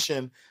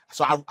permission.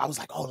 So I was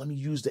like, oh, let me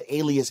use the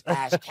alias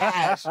Ash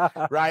Cash,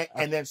 right?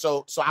 And then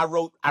so I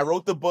wrote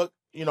the book,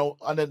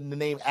 under the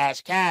name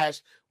Ash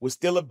Cash, was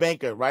still a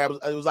banker, right?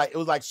 It was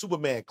like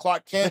Superman,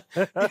 Clark Kent.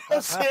 You know what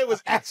I'm saying? It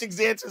was Ash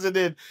Exantis, and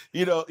then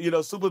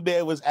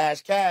Superman was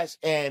Ash Cash,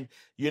 and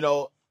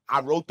I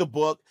wrote the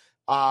book,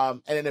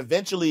 and then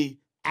eventually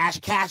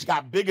Ash Cash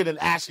got bigger than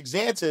Ash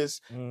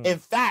Exantis. In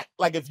fact,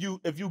 like if you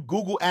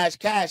Google Ash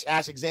Cash,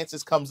 Ash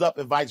Exantis comes up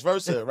and vice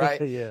versa,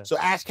 right? Yeah. So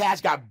Ash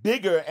Cash got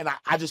bigger, and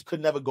I just could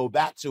never go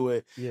back to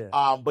it. Yeah.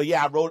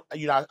 I wrote,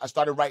 I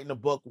started writing the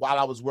book while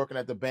I was working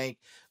at the bank.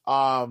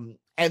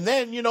 And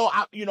then,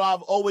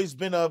 I've always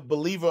been a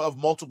believer of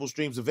multiple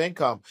streams of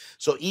income.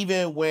 So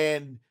even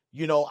when,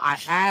 I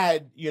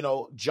had,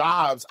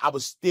 jobs, I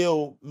was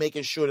still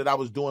making sure that I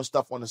was doing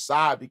stuff on the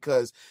side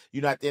because,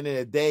 at the end of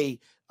the day,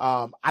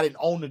 I didn't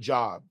own the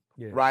job,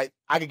 right?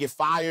 I could get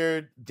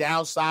fired,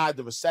 downside,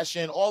 the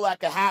recession, all that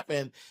could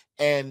happen.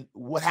 And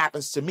what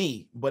happens to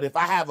me? But if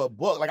I have a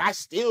book, like I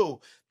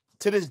still,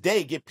 to this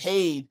day, get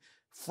paid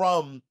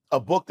from a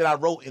book that I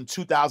wrote in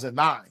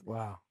 2009.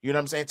 Wow. You know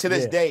what I'm saying? To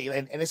this day.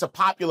 And it's a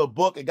popular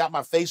book. It got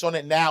my face on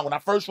it now. When I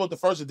first wrote the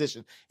first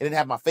edition, it didn't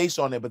have my face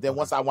on it. But then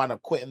once I wound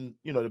up quitting,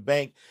 the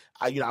bank,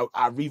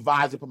 I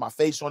revised it, put my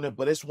face on it.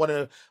 But it's one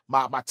of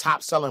my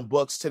top selling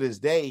books to this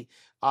day.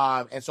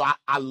 And so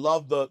I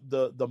love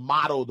the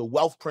motto, the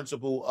wealth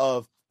principle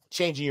of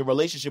changing your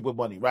relationship with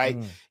money, right?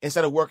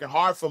 Instead of working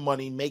hard for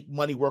money, make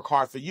money work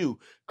hard for you.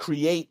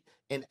 Create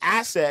an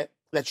asset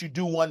that you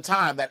do one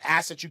time, that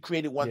asset you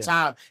created one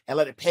time, and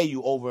let it pay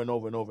you over and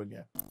over and over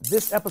again.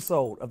 This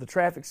episode of the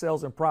Traffic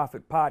Sales and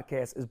Profit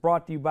podcast is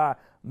brought to you by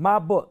my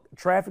book,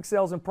 Traffic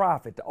Sales and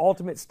Profit, the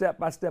ultimate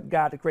step-by-step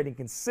guide to creating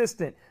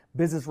consistent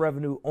business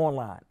revenue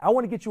online. I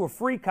want to get you a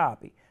free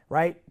copy,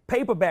 right?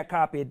 Paperback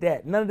copy at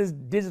that. None of this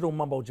digital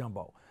mumbo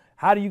jumbo.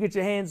 How do you get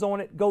your hands on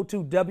it? Go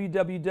to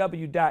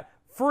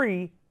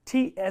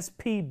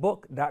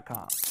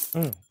www.freetspbook.com.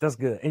 That's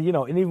good. And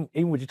and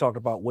even what you talked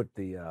about with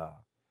the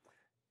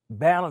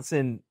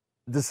balancing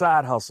the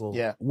side hustle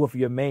with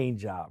your main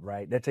job,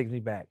 right? That takes me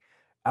back.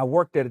 I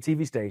worked at a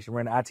TV station,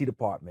 ran the IT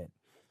department.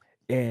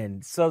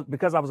 And so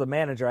because I was a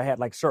manager, I had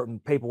like certain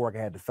paperwork I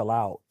had to fill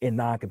out in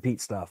non-compete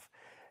stuff.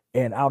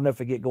 And I'll never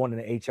forget going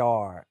into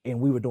HR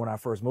and we were doing our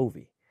first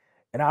movie.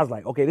 And I was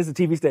like, okay, this is a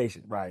TV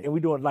station. Right. And we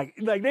doing like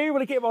they didn't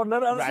really care about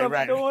none of the other stuff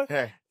we're doing.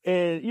 Hey.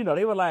 And,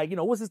 they were like,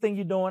 what's this thing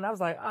you're doing? I was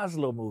like, it's a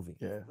little movie.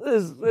 Yeah.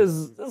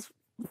 This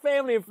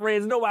family and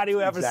friends, nobody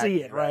will ever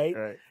see it, right?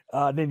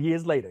 Then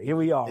years later, here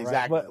we are,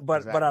 exactly.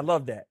 Right? But I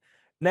love that.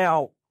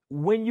 Now,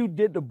 when you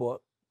did the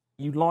book,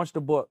 you launched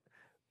the book,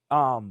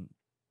 I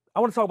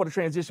want to talk about the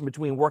transition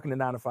between working the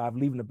 9 to 5,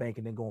 leaving the bank,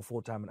 and then going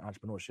full-time in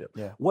entrepreneurship.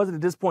 Yeah. Was it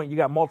at this point you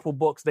got multiple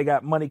books, they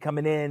got money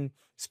coming in,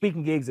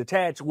 speaking gigs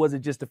attached? Was it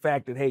just the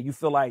fact that, hey, you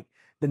feel like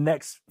the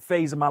next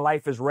phase of my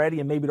life is ready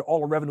and maybe all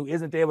the revenue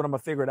isn't there, but I'm going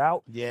to figure it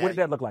out? Yeah. What did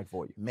that look like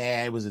for you?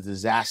 Man, it was a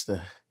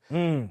disaster.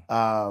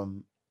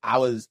 I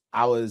was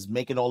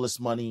making all this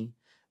money,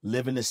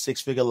 living a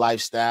 6-figure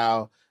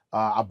lifestyle.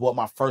 I bought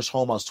my first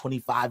home. I was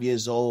 25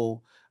 years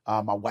old.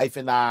 My wife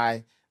and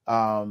I,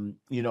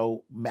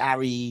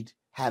 married.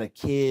 had a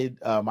kid.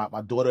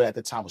 My daughter at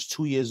the time was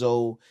 2 years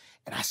old.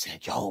 And I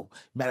said, yo,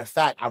 matter of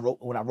fact,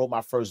 when I wrote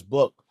my first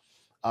book,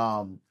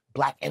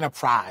 Black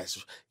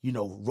Enterprise,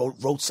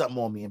 wrote something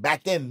on me. And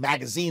back then,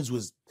 magazines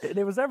was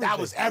everything. That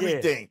was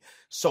everything. Yeah.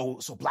 So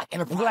Black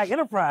Enterprise. Black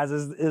Enterprise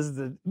is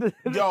the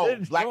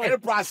Black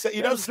Enterprise.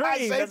 You know what I'm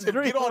saying?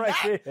 Get on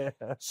that.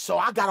 Yeah. So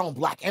I got on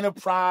Black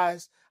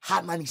Enterprise,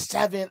 Hot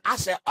 97. I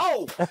said,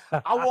 I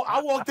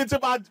walked into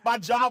my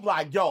job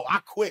like, yo, I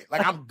quit.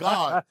 Like I'm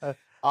gone.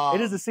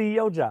 It is a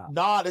CEO job.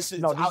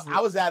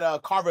 I was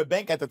at Carver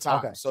Bank at the time.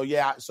 Okay. So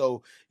yeah,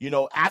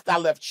 after I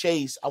left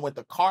Chase, I went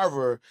to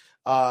Carver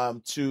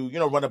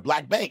to run a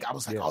black bank. I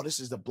was like, oh, this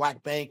is the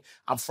black bank.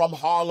 I'm from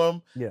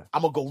Harlem. Yeah.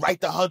 I'm gonna go right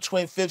to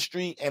 125th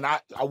Street. And I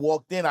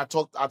walked in, I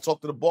talked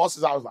to the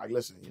bosses. I was like,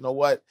 listen, you know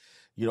what?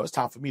 It's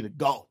time for me to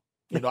go.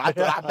 I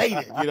thought I made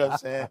it. You know what I'm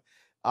saying?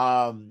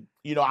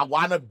 I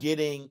wound up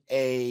getting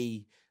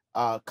a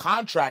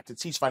contract to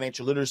teach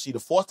financial literacy to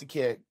foster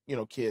care,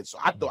 kids. So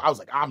I thought, I was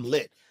like, I'm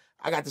lit.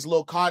 I got this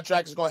little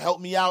contract that's going to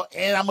help me out,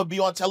 and I'm going to be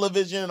on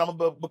television, and I'm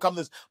going to become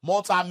this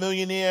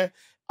multi-millionaire.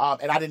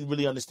 And I didn't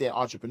really understand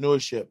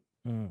entrepreneurship.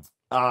 And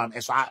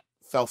so I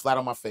fell flat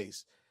on my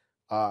face.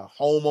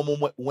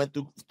 Home went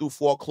through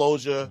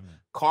foreclosure,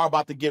 car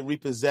about to get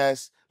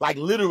repossessed. Like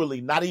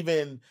literally, not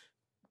even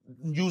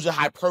using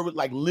hyperbole,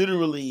 like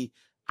literally,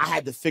 I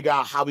had to figure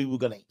out how we were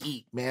going to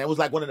eat, man. It was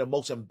like one of the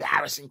most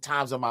embarrassing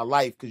times of my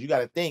life because you got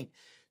to think,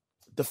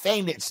 the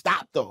fame didn't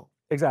stop, though.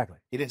 Exactly.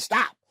 It didn't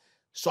stop.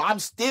 So I'm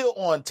still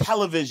on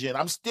television.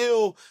 I'm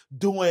still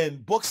doing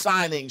book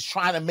signings,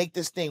 trying to make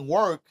this thing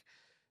work.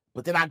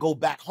 But then I go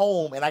back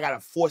home and I got a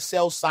for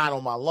sale sign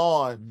on my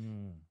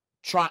lawn,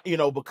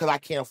 because I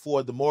can't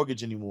afford the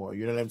mortgage anymore.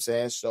 You know what I'm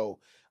saying? So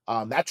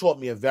that taught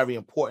me a very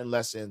important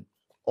lesson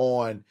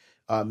on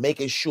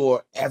making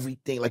sure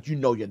everything, like,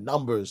 your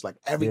numbers, like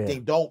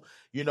everything. Don't,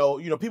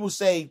 people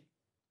say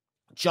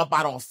jump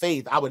out on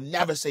faith. I would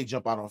never say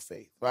jump out on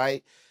faith,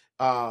 right?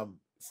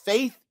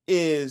 Faith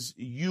is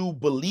you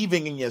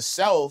believing in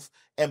yourself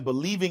and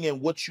believing in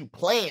what you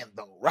plan,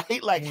 though,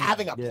 right? Like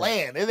having a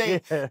plan.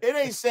 It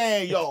ain't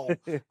saying, yo,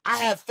 I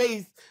have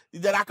faith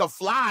that I can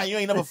fly. You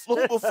ain't never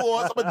flew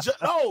before.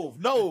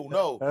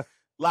 No.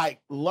 Like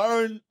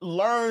learn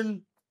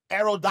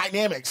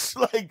aerodynamics.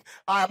 Like,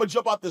 all right, I'm gonna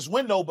jump out this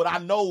window, but I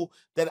know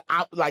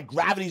that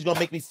gravity's gonna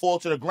make me fall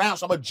to the ground.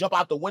 So I'm gonna jump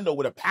out the window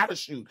with a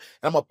parachute and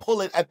I'm gonna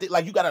pull it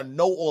you gotta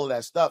know all of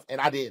that stuff. And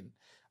I didn't.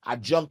 I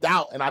jumped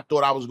out and I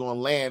thought I was gonna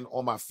land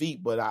on my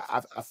feet, but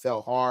I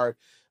fell hard.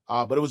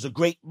 But it was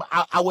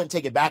I wouldn't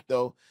take it back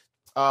though,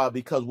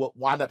 because what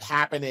wound up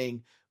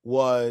happening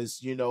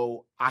was,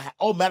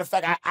 matter of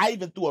fact, I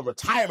even threw a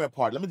retirement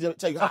party. Let me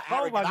tell you how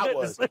arrogant I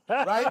was,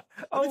 right?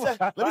 Let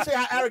me tell you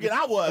how arrogant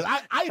I was.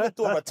 I even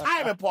threw a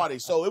retirement party.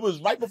 So it was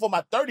right before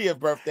my 30th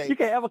birthday. You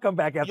can't ever come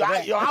back after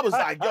that. I was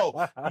like,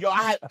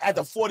 I had at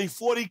the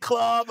 40-40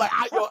 club. Like,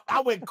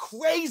 I went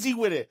crazy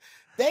with it.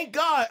 Thank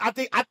God. I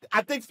think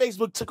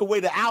Facebook took away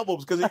the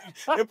albums because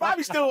it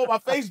probably still on my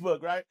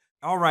Facebook, right?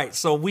 All right,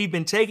 so we've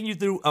been taking you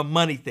through a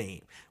money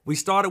theme. We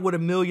started with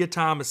Amelia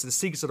Thomas and the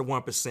Secrets of the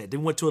 1%.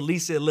 Then we went to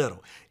Alicia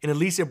Little, and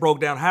Alicia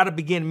broke down how to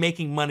begin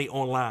making money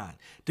online.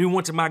 Then we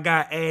went to my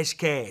guy, Ash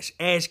Cash.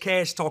 Ash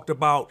Cash talked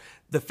about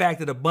the fact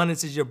that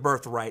abundance is your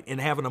birthright and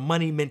having a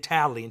money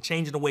mentality and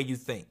changing the way you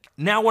think.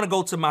 Now I want to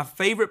go to my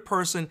favorite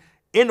person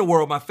in the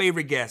world, my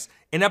favorite guest.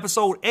 In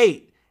episode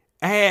 8,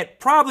 I had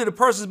probably the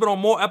person who's been on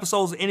more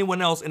episodes than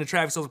anyone else in the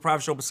Traffic Sales and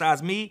Profit Show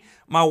besides me,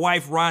 my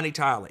wife, Ronnie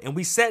Tyler. And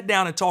we sat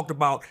down and talked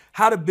about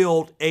how to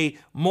build a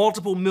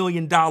multiple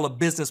 $1,000,000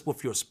 business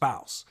with your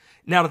spouse.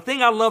 Now, the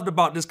thing I loved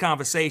about this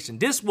conversation,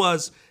 this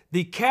was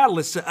the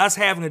catalyst to us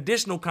having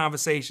additional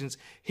conversations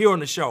here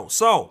on the show.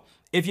 So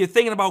if you're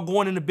thinking about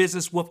going into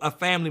business with a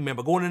family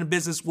member, going into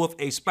business with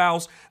a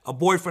spouse, a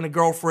boyfriend, a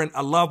girlfriend,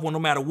 a loved one, no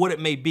matter what it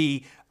may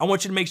be, I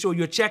want you to make sure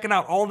you're checking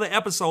out all the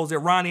episodes that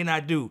Ronnie and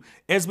I do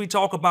as we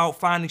talk about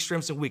finding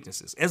strengths and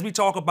weaknesses, as we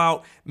talk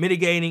about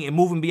mitigating and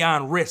moving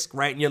beyond risk,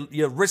 right? And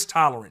your risk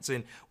tolerance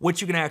and what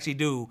you can actually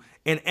do.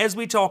 And as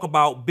we talk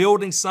about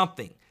building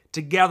something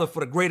together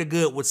for the greater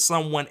good with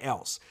someone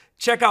else.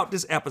 Check out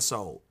this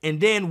episode. And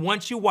then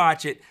once you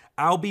watch it,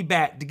 I'll be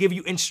back to give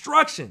you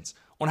instructions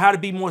on how to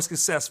be more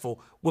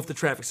successful with the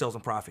Traffic Sales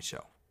and Profit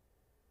Show.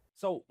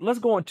 So let's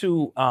go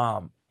into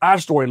our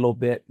story a little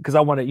bit, because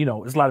I want to,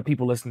 there's a lot of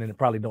people listening that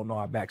probably don't know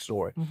our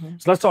backstory. Mm-hmm.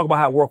 So let's talk about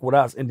how it worked with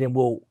us, and then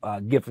we'll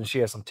give and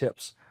share some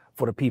tips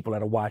for the people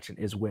that are watching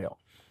as well.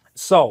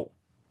 So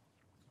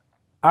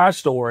our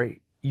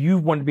story, you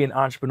wanted to be an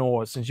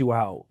entrepreneur since you were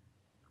how old?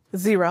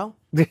 0.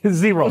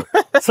 0.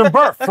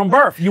 From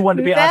birth, you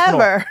wanted to be an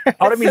entrepreneur.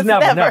 Oh, that means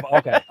never.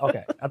 Okay.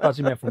 I thought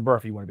you meant from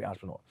birth you wanted to be an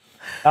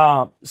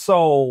entrepreneur.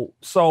 So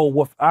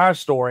with our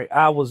story,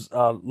 I was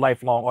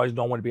lifelong, always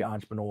don't want to be an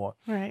entrepreneur.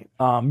 Right.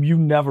 You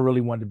never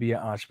really wanted to be an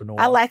entrepreneur.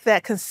 I like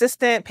that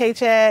consistent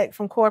paycheck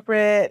from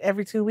corporate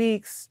every 2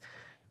 weeks.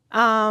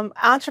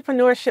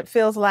 Entrepreneurship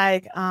feels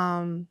like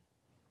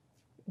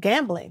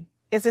gambling.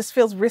 It just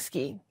feels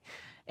risky.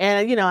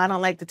 And, I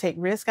don't like to take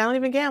risks. I don't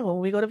even gamble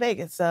when we go to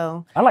Vegas.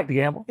 So I like to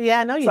gamble.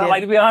 yeah, I know you So do. I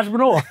like to be an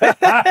entrepreneur.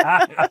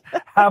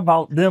 How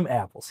about them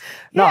apples?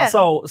 No, Yeah.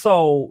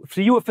 so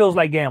for you, it feels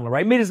like gambling,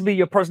 right? It may just be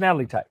your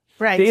personality type.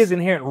 Right. There is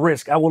inherent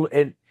risk. I will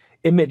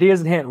admit there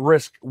is inherent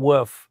risk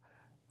with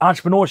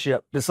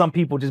entrepreneurship that some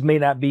people just may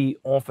not be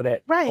on for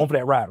that, Right. on for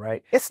that ride,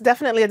 right? It's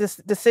definitely a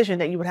decision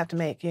that you would have to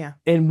make. Yeah.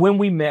 And when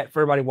we met,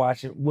 for everybody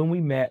watching, when we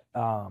met,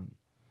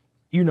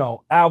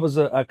 I was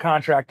a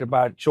contractor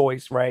by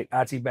choice, right?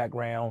 IT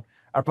background.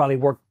 I probably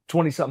worked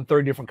 20-something,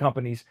 30 different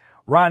companies.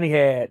 Ronnie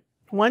had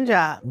One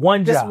job.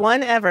 one Just job.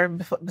 one ever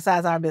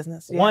besides our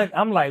business. Yeah.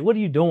 I'm like, what are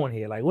you doing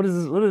here? Like, what is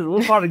this?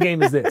 What part of the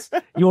game is this?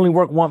 You only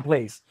work one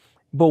place.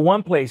 But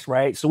one place,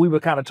 right? So we were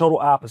kind of total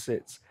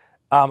opposites.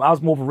 I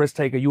was more of a risk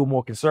taker. You were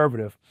more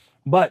conservative.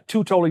 But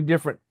two totally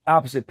different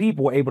opposite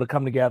people were able to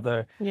come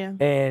together Yeah.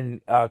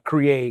 and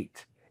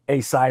create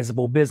a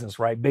sizable business,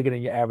 right? Bigger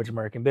than your average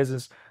American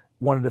business.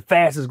 One of the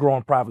fastest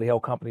growing privately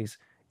held companies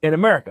in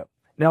America.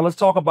 Now let's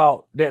talk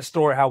about that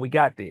story, how we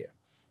got there.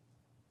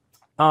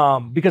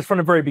 Because from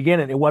the very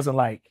beginning, it wasn't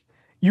like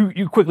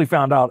you quickly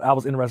found out I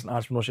was interested in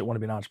entrepreneurship, want to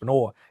be an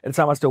entrepreneur. At the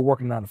time, I was still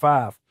working 9 to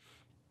 5.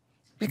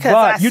 Because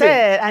But I you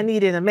said I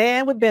needed a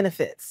man with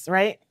benefits,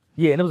 right?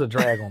 Yeah, and it was a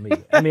drag on me.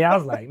 I mean, I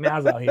was like, man, I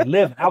was out here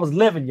living. I was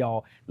living,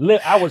 y'all.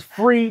 I was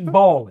free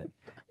balling.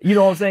 You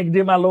know what I'm saying?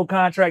 Did my little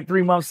contract,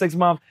 3 months, 6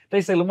 months.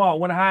 They say, Lamar,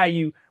 when I hire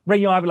you,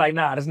 bring you on. I'd be like,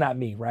 nah, that's not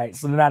me, right?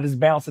 So then I just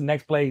bounced to the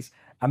next place.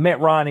 I met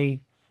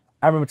Ronnie.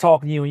 I remember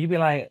talking to you, and you'd be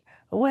like,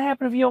 well, what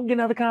happened if you don't get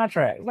another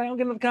contract? It's like, I don't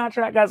get another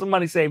contract, got some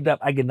money saved up,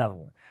 I get another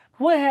one.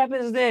 What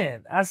happens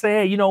then? I say,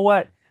 hey, you know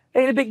what?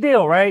 Ain't a big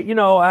deal, right?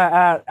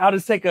 I'll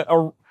just take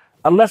a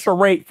lesser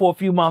rate for a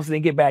few months and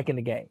then get back in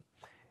the game.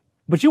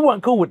 But you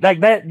weren't cool with like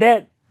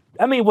that.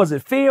 I mean, was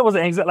it fear? Was it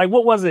anxiety? Like,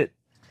 what was it?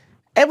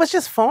 It was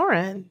just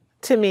foreign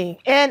to me.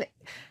 And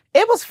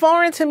it was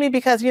foreign to me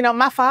because,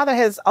 my father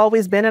has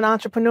always been an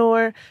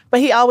entrepreneur, but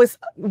he always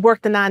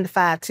worked the 9 to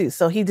 5 too.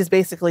 So he just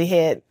basically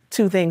had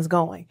two things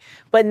going,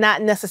 but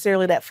not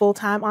necessarily that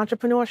full-time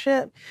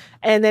entrepreneurship.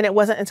 And then it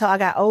wasn't until I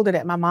got older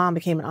that my mom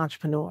became an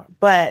entrepreneur.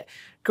 But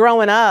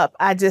growing up,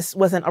 I just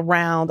wasn't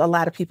around a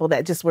lot of people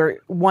that just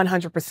were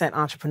 100%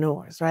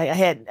 entrepreneurs,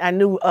 right? I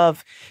knew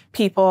of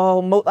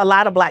people, a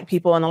lot of Black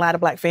people and a lot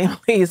of Black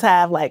families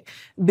have like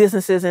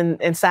businesses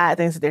and side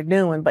things that they're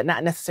doing, but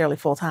not necessarily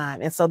full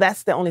time. And so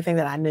that's the only thing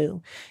that I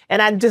knew.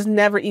 And I just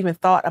never even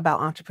thought about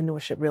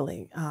entrepreneurship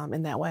really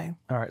in that way.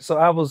 All right. So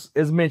I was,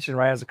 as mentioned,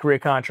 right, as a career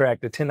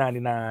contractor,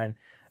 1099,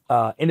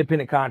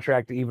 independent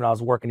contractor, even though I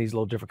was working these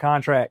little different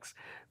contracts.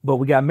 But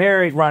we got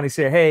married. Ronnie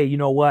said, hey, you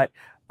know what?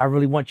 I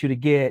really want you to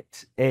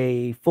get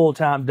a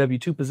full-time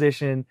W-2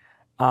 position,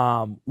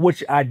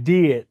 which I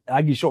did. I'll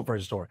give you a short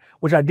version story,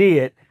 which I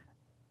did.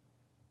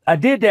 I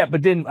did that,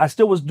 but then I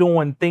still was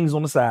doing things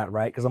on the side,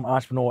 right? Because I'm an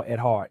entrepreneur at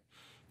heart.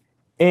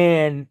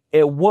 And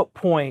at what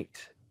point,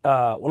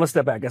 let's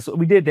step back. So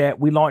we did that.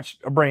 We launched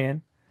a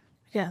brand.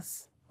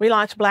 Yes. We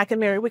launched Black and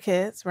Married with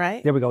Kids,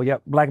 right? There we go.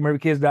 Yep.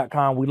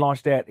 blackandmarriedkids.com. We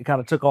launched that. It kind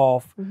of took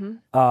off.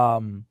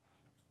 Mm-hmm.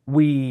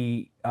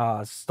 We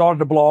started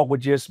the blog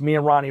with just me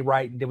and Ronnie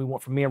writing. Then we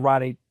went from me and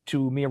Ronnie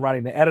to me and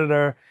Ronnie the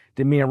editor,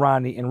 then me and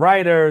Ronnie and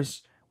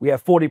writers. We had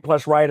 40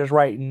 plus writers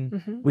writing.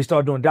 Mm-hmm. We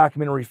started doing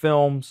documentary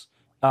films.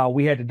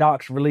 We had the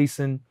docs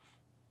releasing.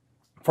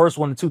 First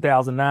one in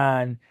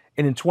 2009.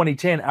 And in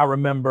 2010, I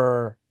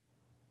remember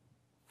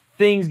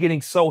things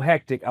getting so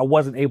hectic, I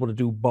wasn't able to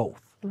do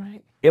both.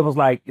 Right. It was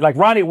like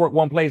Ronnie worked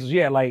one place, she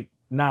had like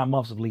 9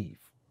 months of leave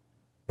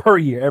per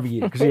year, every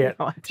year. Because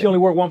she only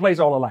worked one place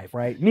all her life,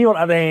 right? Me, on the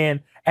other hand,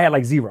 I had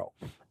like 0.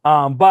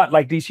 But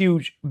like these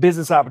huge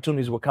business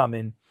opportunities were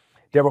coming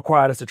that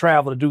required us to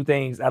travel, to do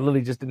things. I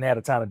literally just didn't have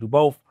the time to do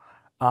both.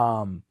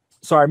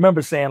 So I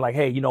remember saying like,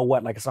 hey, you know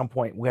what? Like at some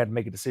point we had to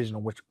make a decision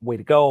on which way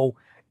to go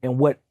and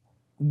what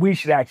we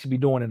should actually be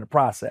doing in the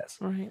process.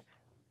 Right.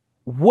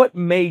 What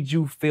made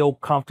you feel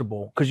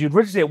comfortable? Because you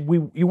originally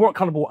said you weren't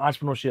comfortable with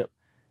entrepreneurship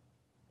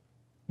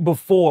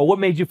before. What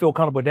made you feel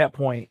comfortable at that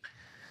point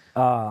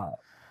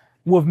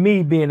with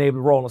me being able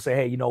to roll and say,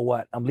 hey, you know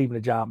what? I'm leaving the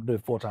job and doing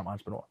full-time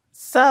entrepreneur.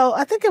 So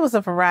I think it was a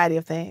variety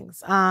of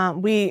things.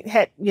 We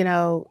had,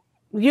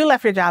 you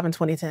left your job in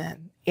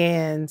 2010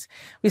 and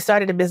we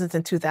started a business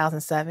in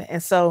 2007.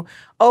 And so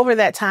over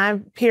that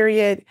time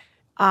period,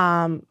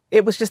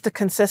 it was just a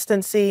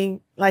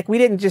consistency. Like we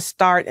didn't just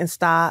start and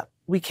stop.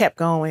 We kept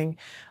going.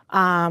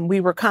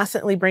 We were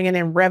constantly bringing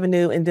in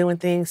revenue and doing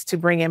things to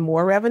bring in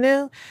more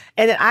revenue.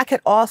 And then I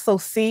could also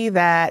see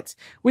that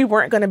we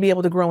weren't going to be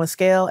able to grow and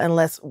scale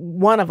unless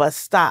one of us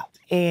stopped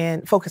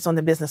and focused on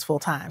the business full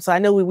time. So I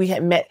know we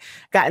had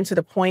gotten to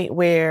the point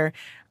where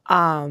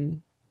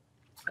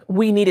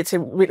we needed to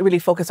really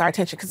focus our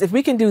attention. Because if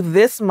we can do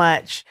this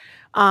much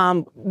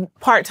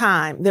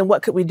part-time, then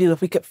what could we do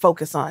if we could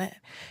focus on it?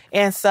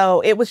 And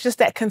so it was just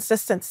that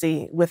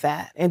consistency with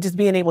that and just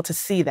being able to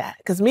see that.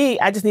 Because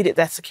I just needed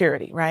that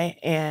security, right?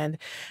 And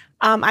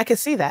I could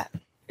see that.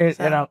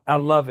 And I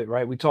love it,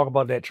 right? We talk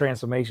about that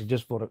transformation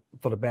just for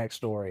the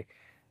backstory.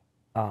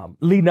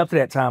 leading up to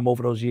that time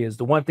over those years,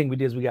 the one thing we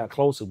did is we got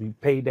closer. We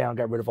paid down,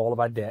 got rid of all of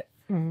our debt.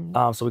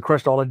 So we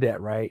crushed all the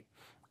debt, right?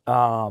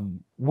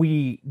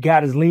 We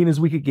got as lean as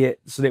we could get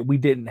so that we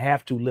didn't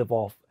have to live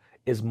off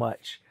as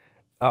much.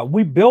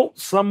 We built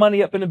some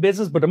money up in the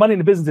business, but the money in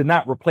the business did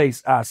not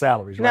replace our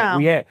salaries, right?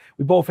 No.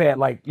 We both had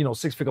like,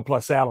 6-figure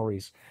plus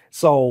salaries.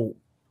 So,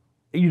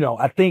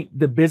 I think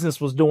the business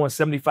was doing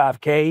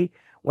 $75K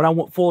when I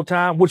went full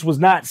time, which was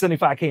not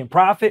 $75K in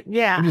profit.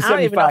 Yeah, it was I don't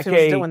even know if it was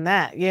 $75K doing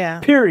that. Yeah.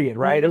 period,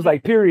 right? It was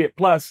like period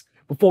plus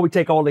before we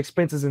take all the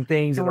expenses and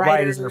things and the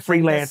writers and the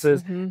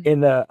freelancers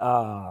and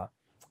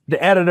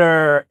the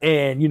editor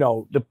and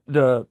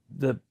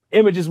the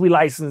images we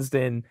licensed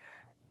and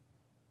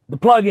the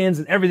plugins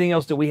and everything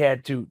else that we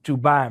had to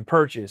buy and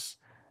purchase,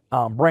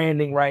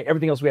 branding, right?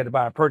 Everything else we had to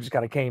buy and purchase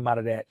kind of came out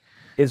of that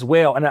as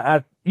well. And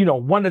I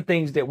one of the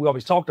things that we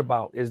always talked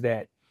about is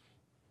that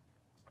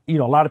a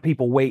lot of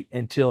people wait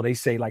until they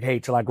say like, hey,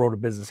 till I grow the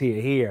business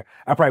here.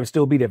 I probably would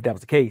still be there if that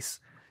was the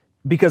case,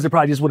 because it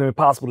probably just wouldn't have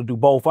been possible to do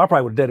both. I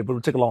probably would have done it, but it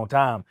would take a long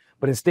time.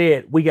 But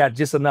instead, we got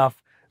just enough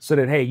so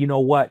that, hey, you know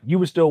what? You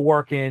were still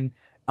working.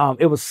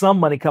 It was some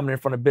money coming in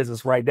from the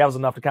business, right? That was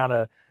enough to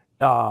kind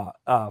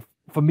of,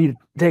 for me to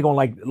take on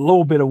like a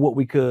little bit of what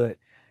we could.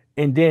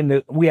 And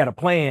then we had a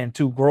plan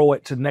to grow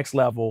it to the next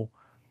level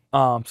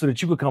so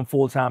that you could come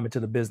full time into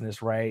the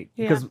business, right?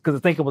 Yeah. Because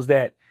the thinking was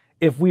that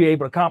if we were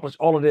able to accomplish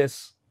all of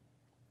this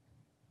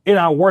in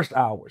our worst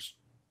hours,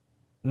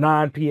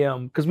 9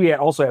 p.m., because we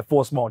also had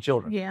 4 small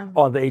children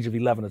on the age of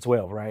 11 or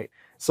 12, right?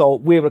 So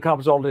we were able to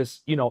accomplish all this,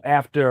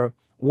 after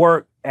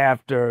work,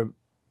 after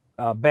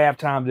bath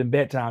time, then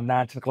bedtime,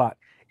 9, 10 o'clock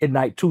at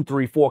night, 2,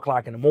 3, 4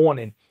 o'clock in the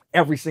morning,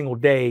 every single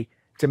day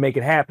to make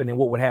it happen. And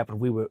what would happen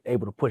if we were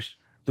able to push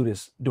through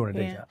this during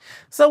the day job?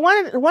 So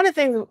one of the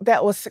things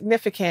that was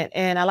significant,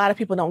 and a lot of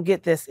people don't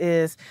get this,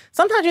 is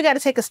sometimes you got to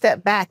take a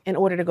step back in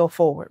order to go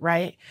forward,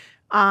 right?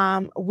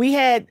 We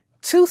had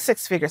 2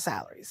 6-figure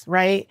salaries,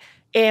 right?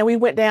 And we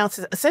went down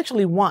to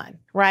essentially 1,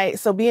 right?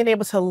 So being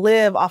able to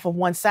live off of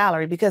 1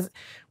 salary, because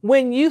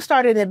when you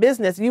started in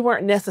business, you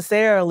weren't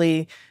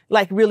necessarily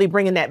like really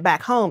bringing that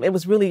back home. It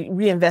was really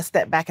reinvest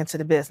that back into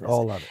the business.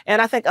 All of it.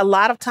 And I think a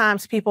lot of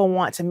times people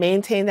want to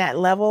maintain that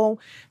level,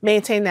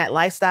 maintain that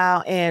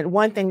lifestyle. And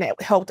one thing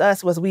that helped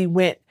us was we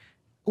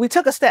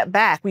took a step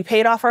back. We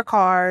paid off our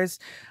cars.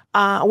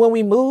 When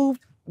we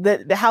moved,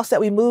 the house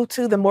that we moved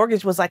to, the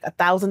mortgage was like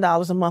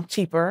 $1,000 a month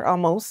cheaper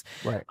almost.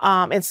 Right.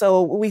 And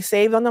so we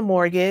saved on the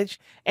mortgage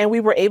and we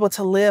were able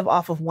to live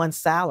off of 1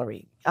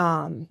 salary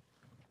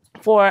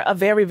for a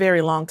very,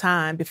 very long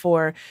time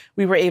before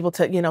we were able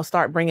to,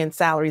 start bringing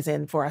salaries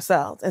in for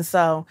ourselves. And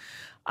so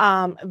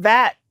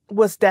that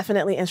was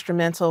definitely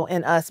instrumental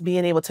in us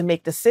being able to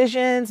make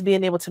decisions,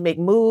 being able to make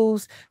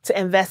moves, to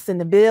invest in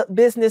the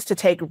business, to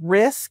take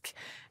risk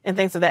and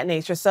things of that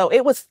nature. So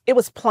it was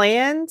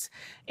planned.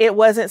 It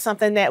wasn't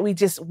something that we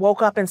just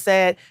woke up and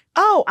said,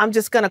 oh, I'm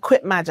just going to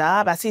quit my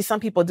job. I see some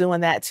people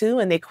doing that too.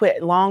 And they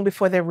quit long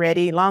before they're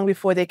ready, long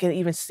before they can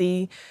even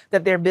see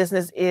that their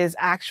business is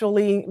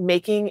actually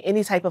making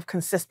any type of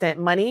consistent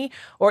money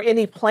or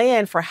any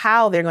plan for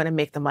how they're going to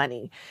make the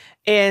money.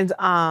 And,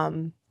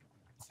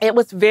 it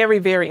was very,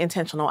 very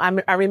intentional. I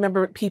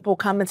remember people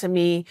coming to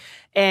me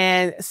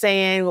and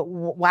saying,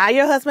 "Why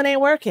your husband ain't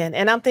working?"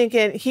 And I'm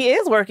thinking, he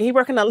is working. He's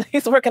working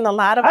a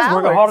lot of hours. I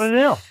was working harder than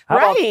them.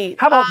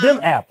 How about them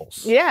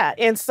apples? Yeah.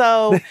 And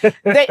so,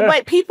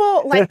 people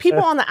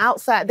on the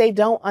outside, they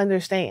don't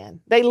understand.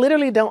 They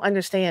literally don't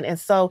understand. And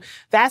so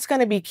that's going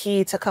to be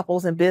key to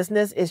couples in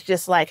business. Is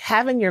just like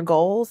having your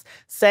goals,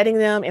 setting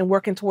them, and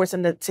working towards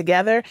them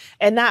together,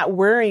 and not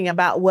worrying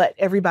about what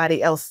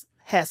everybody else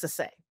has to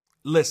say.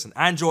 Listen,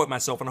 I enjoyed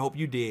myself, and I hope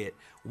you did,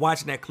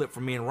 watching that clip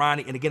from me and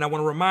Ronnie. And again, I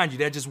want to remind you,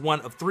 that's just one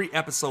of 3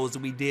 episodes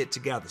that we did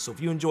together. So if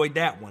you enjoyed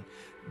that one,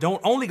 don't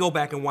only go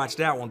back and watch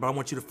that one, but I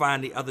want you to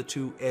find the other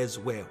 2 as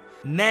well.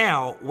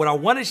 Now, what I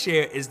want to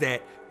share is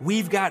that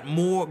we've got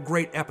more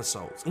great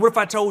episodes. And what if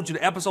I told you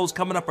the episodes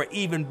coming up are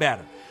even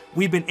better?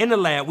 We've been in the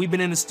lab, we've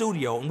been in the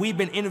studio, and we've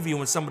been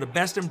interviewing some of the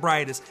best and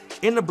brightest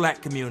in the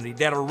Black community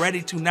that are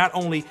ready to not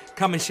only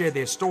come and share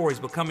their stories,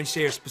 but come and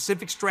share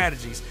specific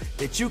strategies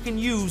that you can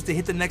use to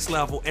hit the next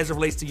level as it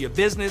relates to your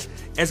business,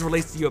 as it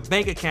relates to your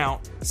bank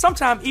account,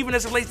 sometimes even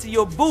as it relates to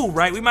your boo,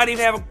 right? We might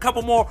even have a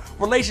couple more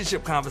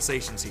relationship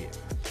conversations here.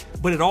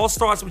 But it all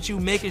starts with you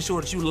making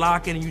sure that you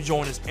lock in and you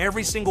join us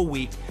every single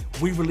week.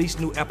 We release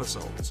new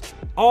episodes.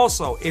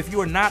 Also, if you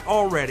are not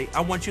already,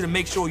 I want you to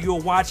make sure you're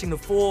watching the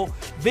full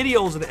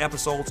videos of the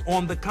episodes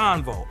on The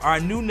Convo, our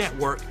new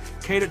network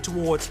catered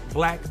towards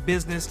Black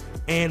business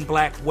and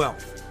Black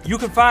wealth. You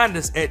can find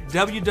us at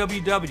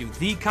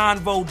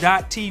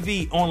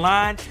www.theconvo.tv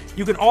online.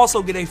 You can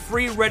also get a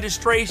free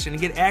registration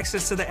and get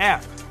access to the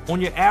app on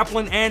your Apple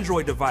and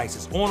Android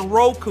devices, on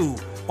Roku,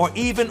 or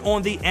even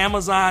on the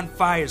Amazon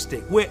Fire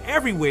Stick. We're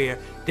everywhere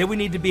that we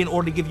need to be in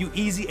order to give you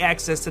easy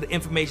access to the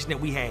information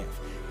that we have.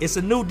 It's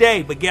a new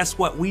day, but guess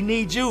what? We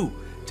need you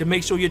to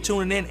make sure you're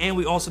tuning in, and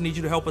we also need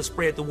you to help us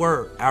spread the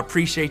word. I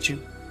appreciate you.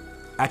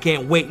 I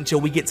can't wait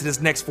until we get to this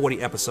next 40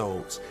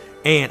 episodes.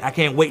 And I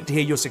can't wait to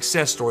hear your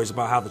success stories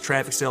about how the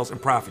Traffic Sales and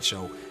Profit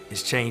Show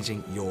is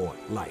changing your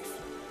life.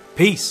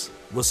 Peace.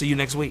 We'll see you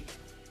next week.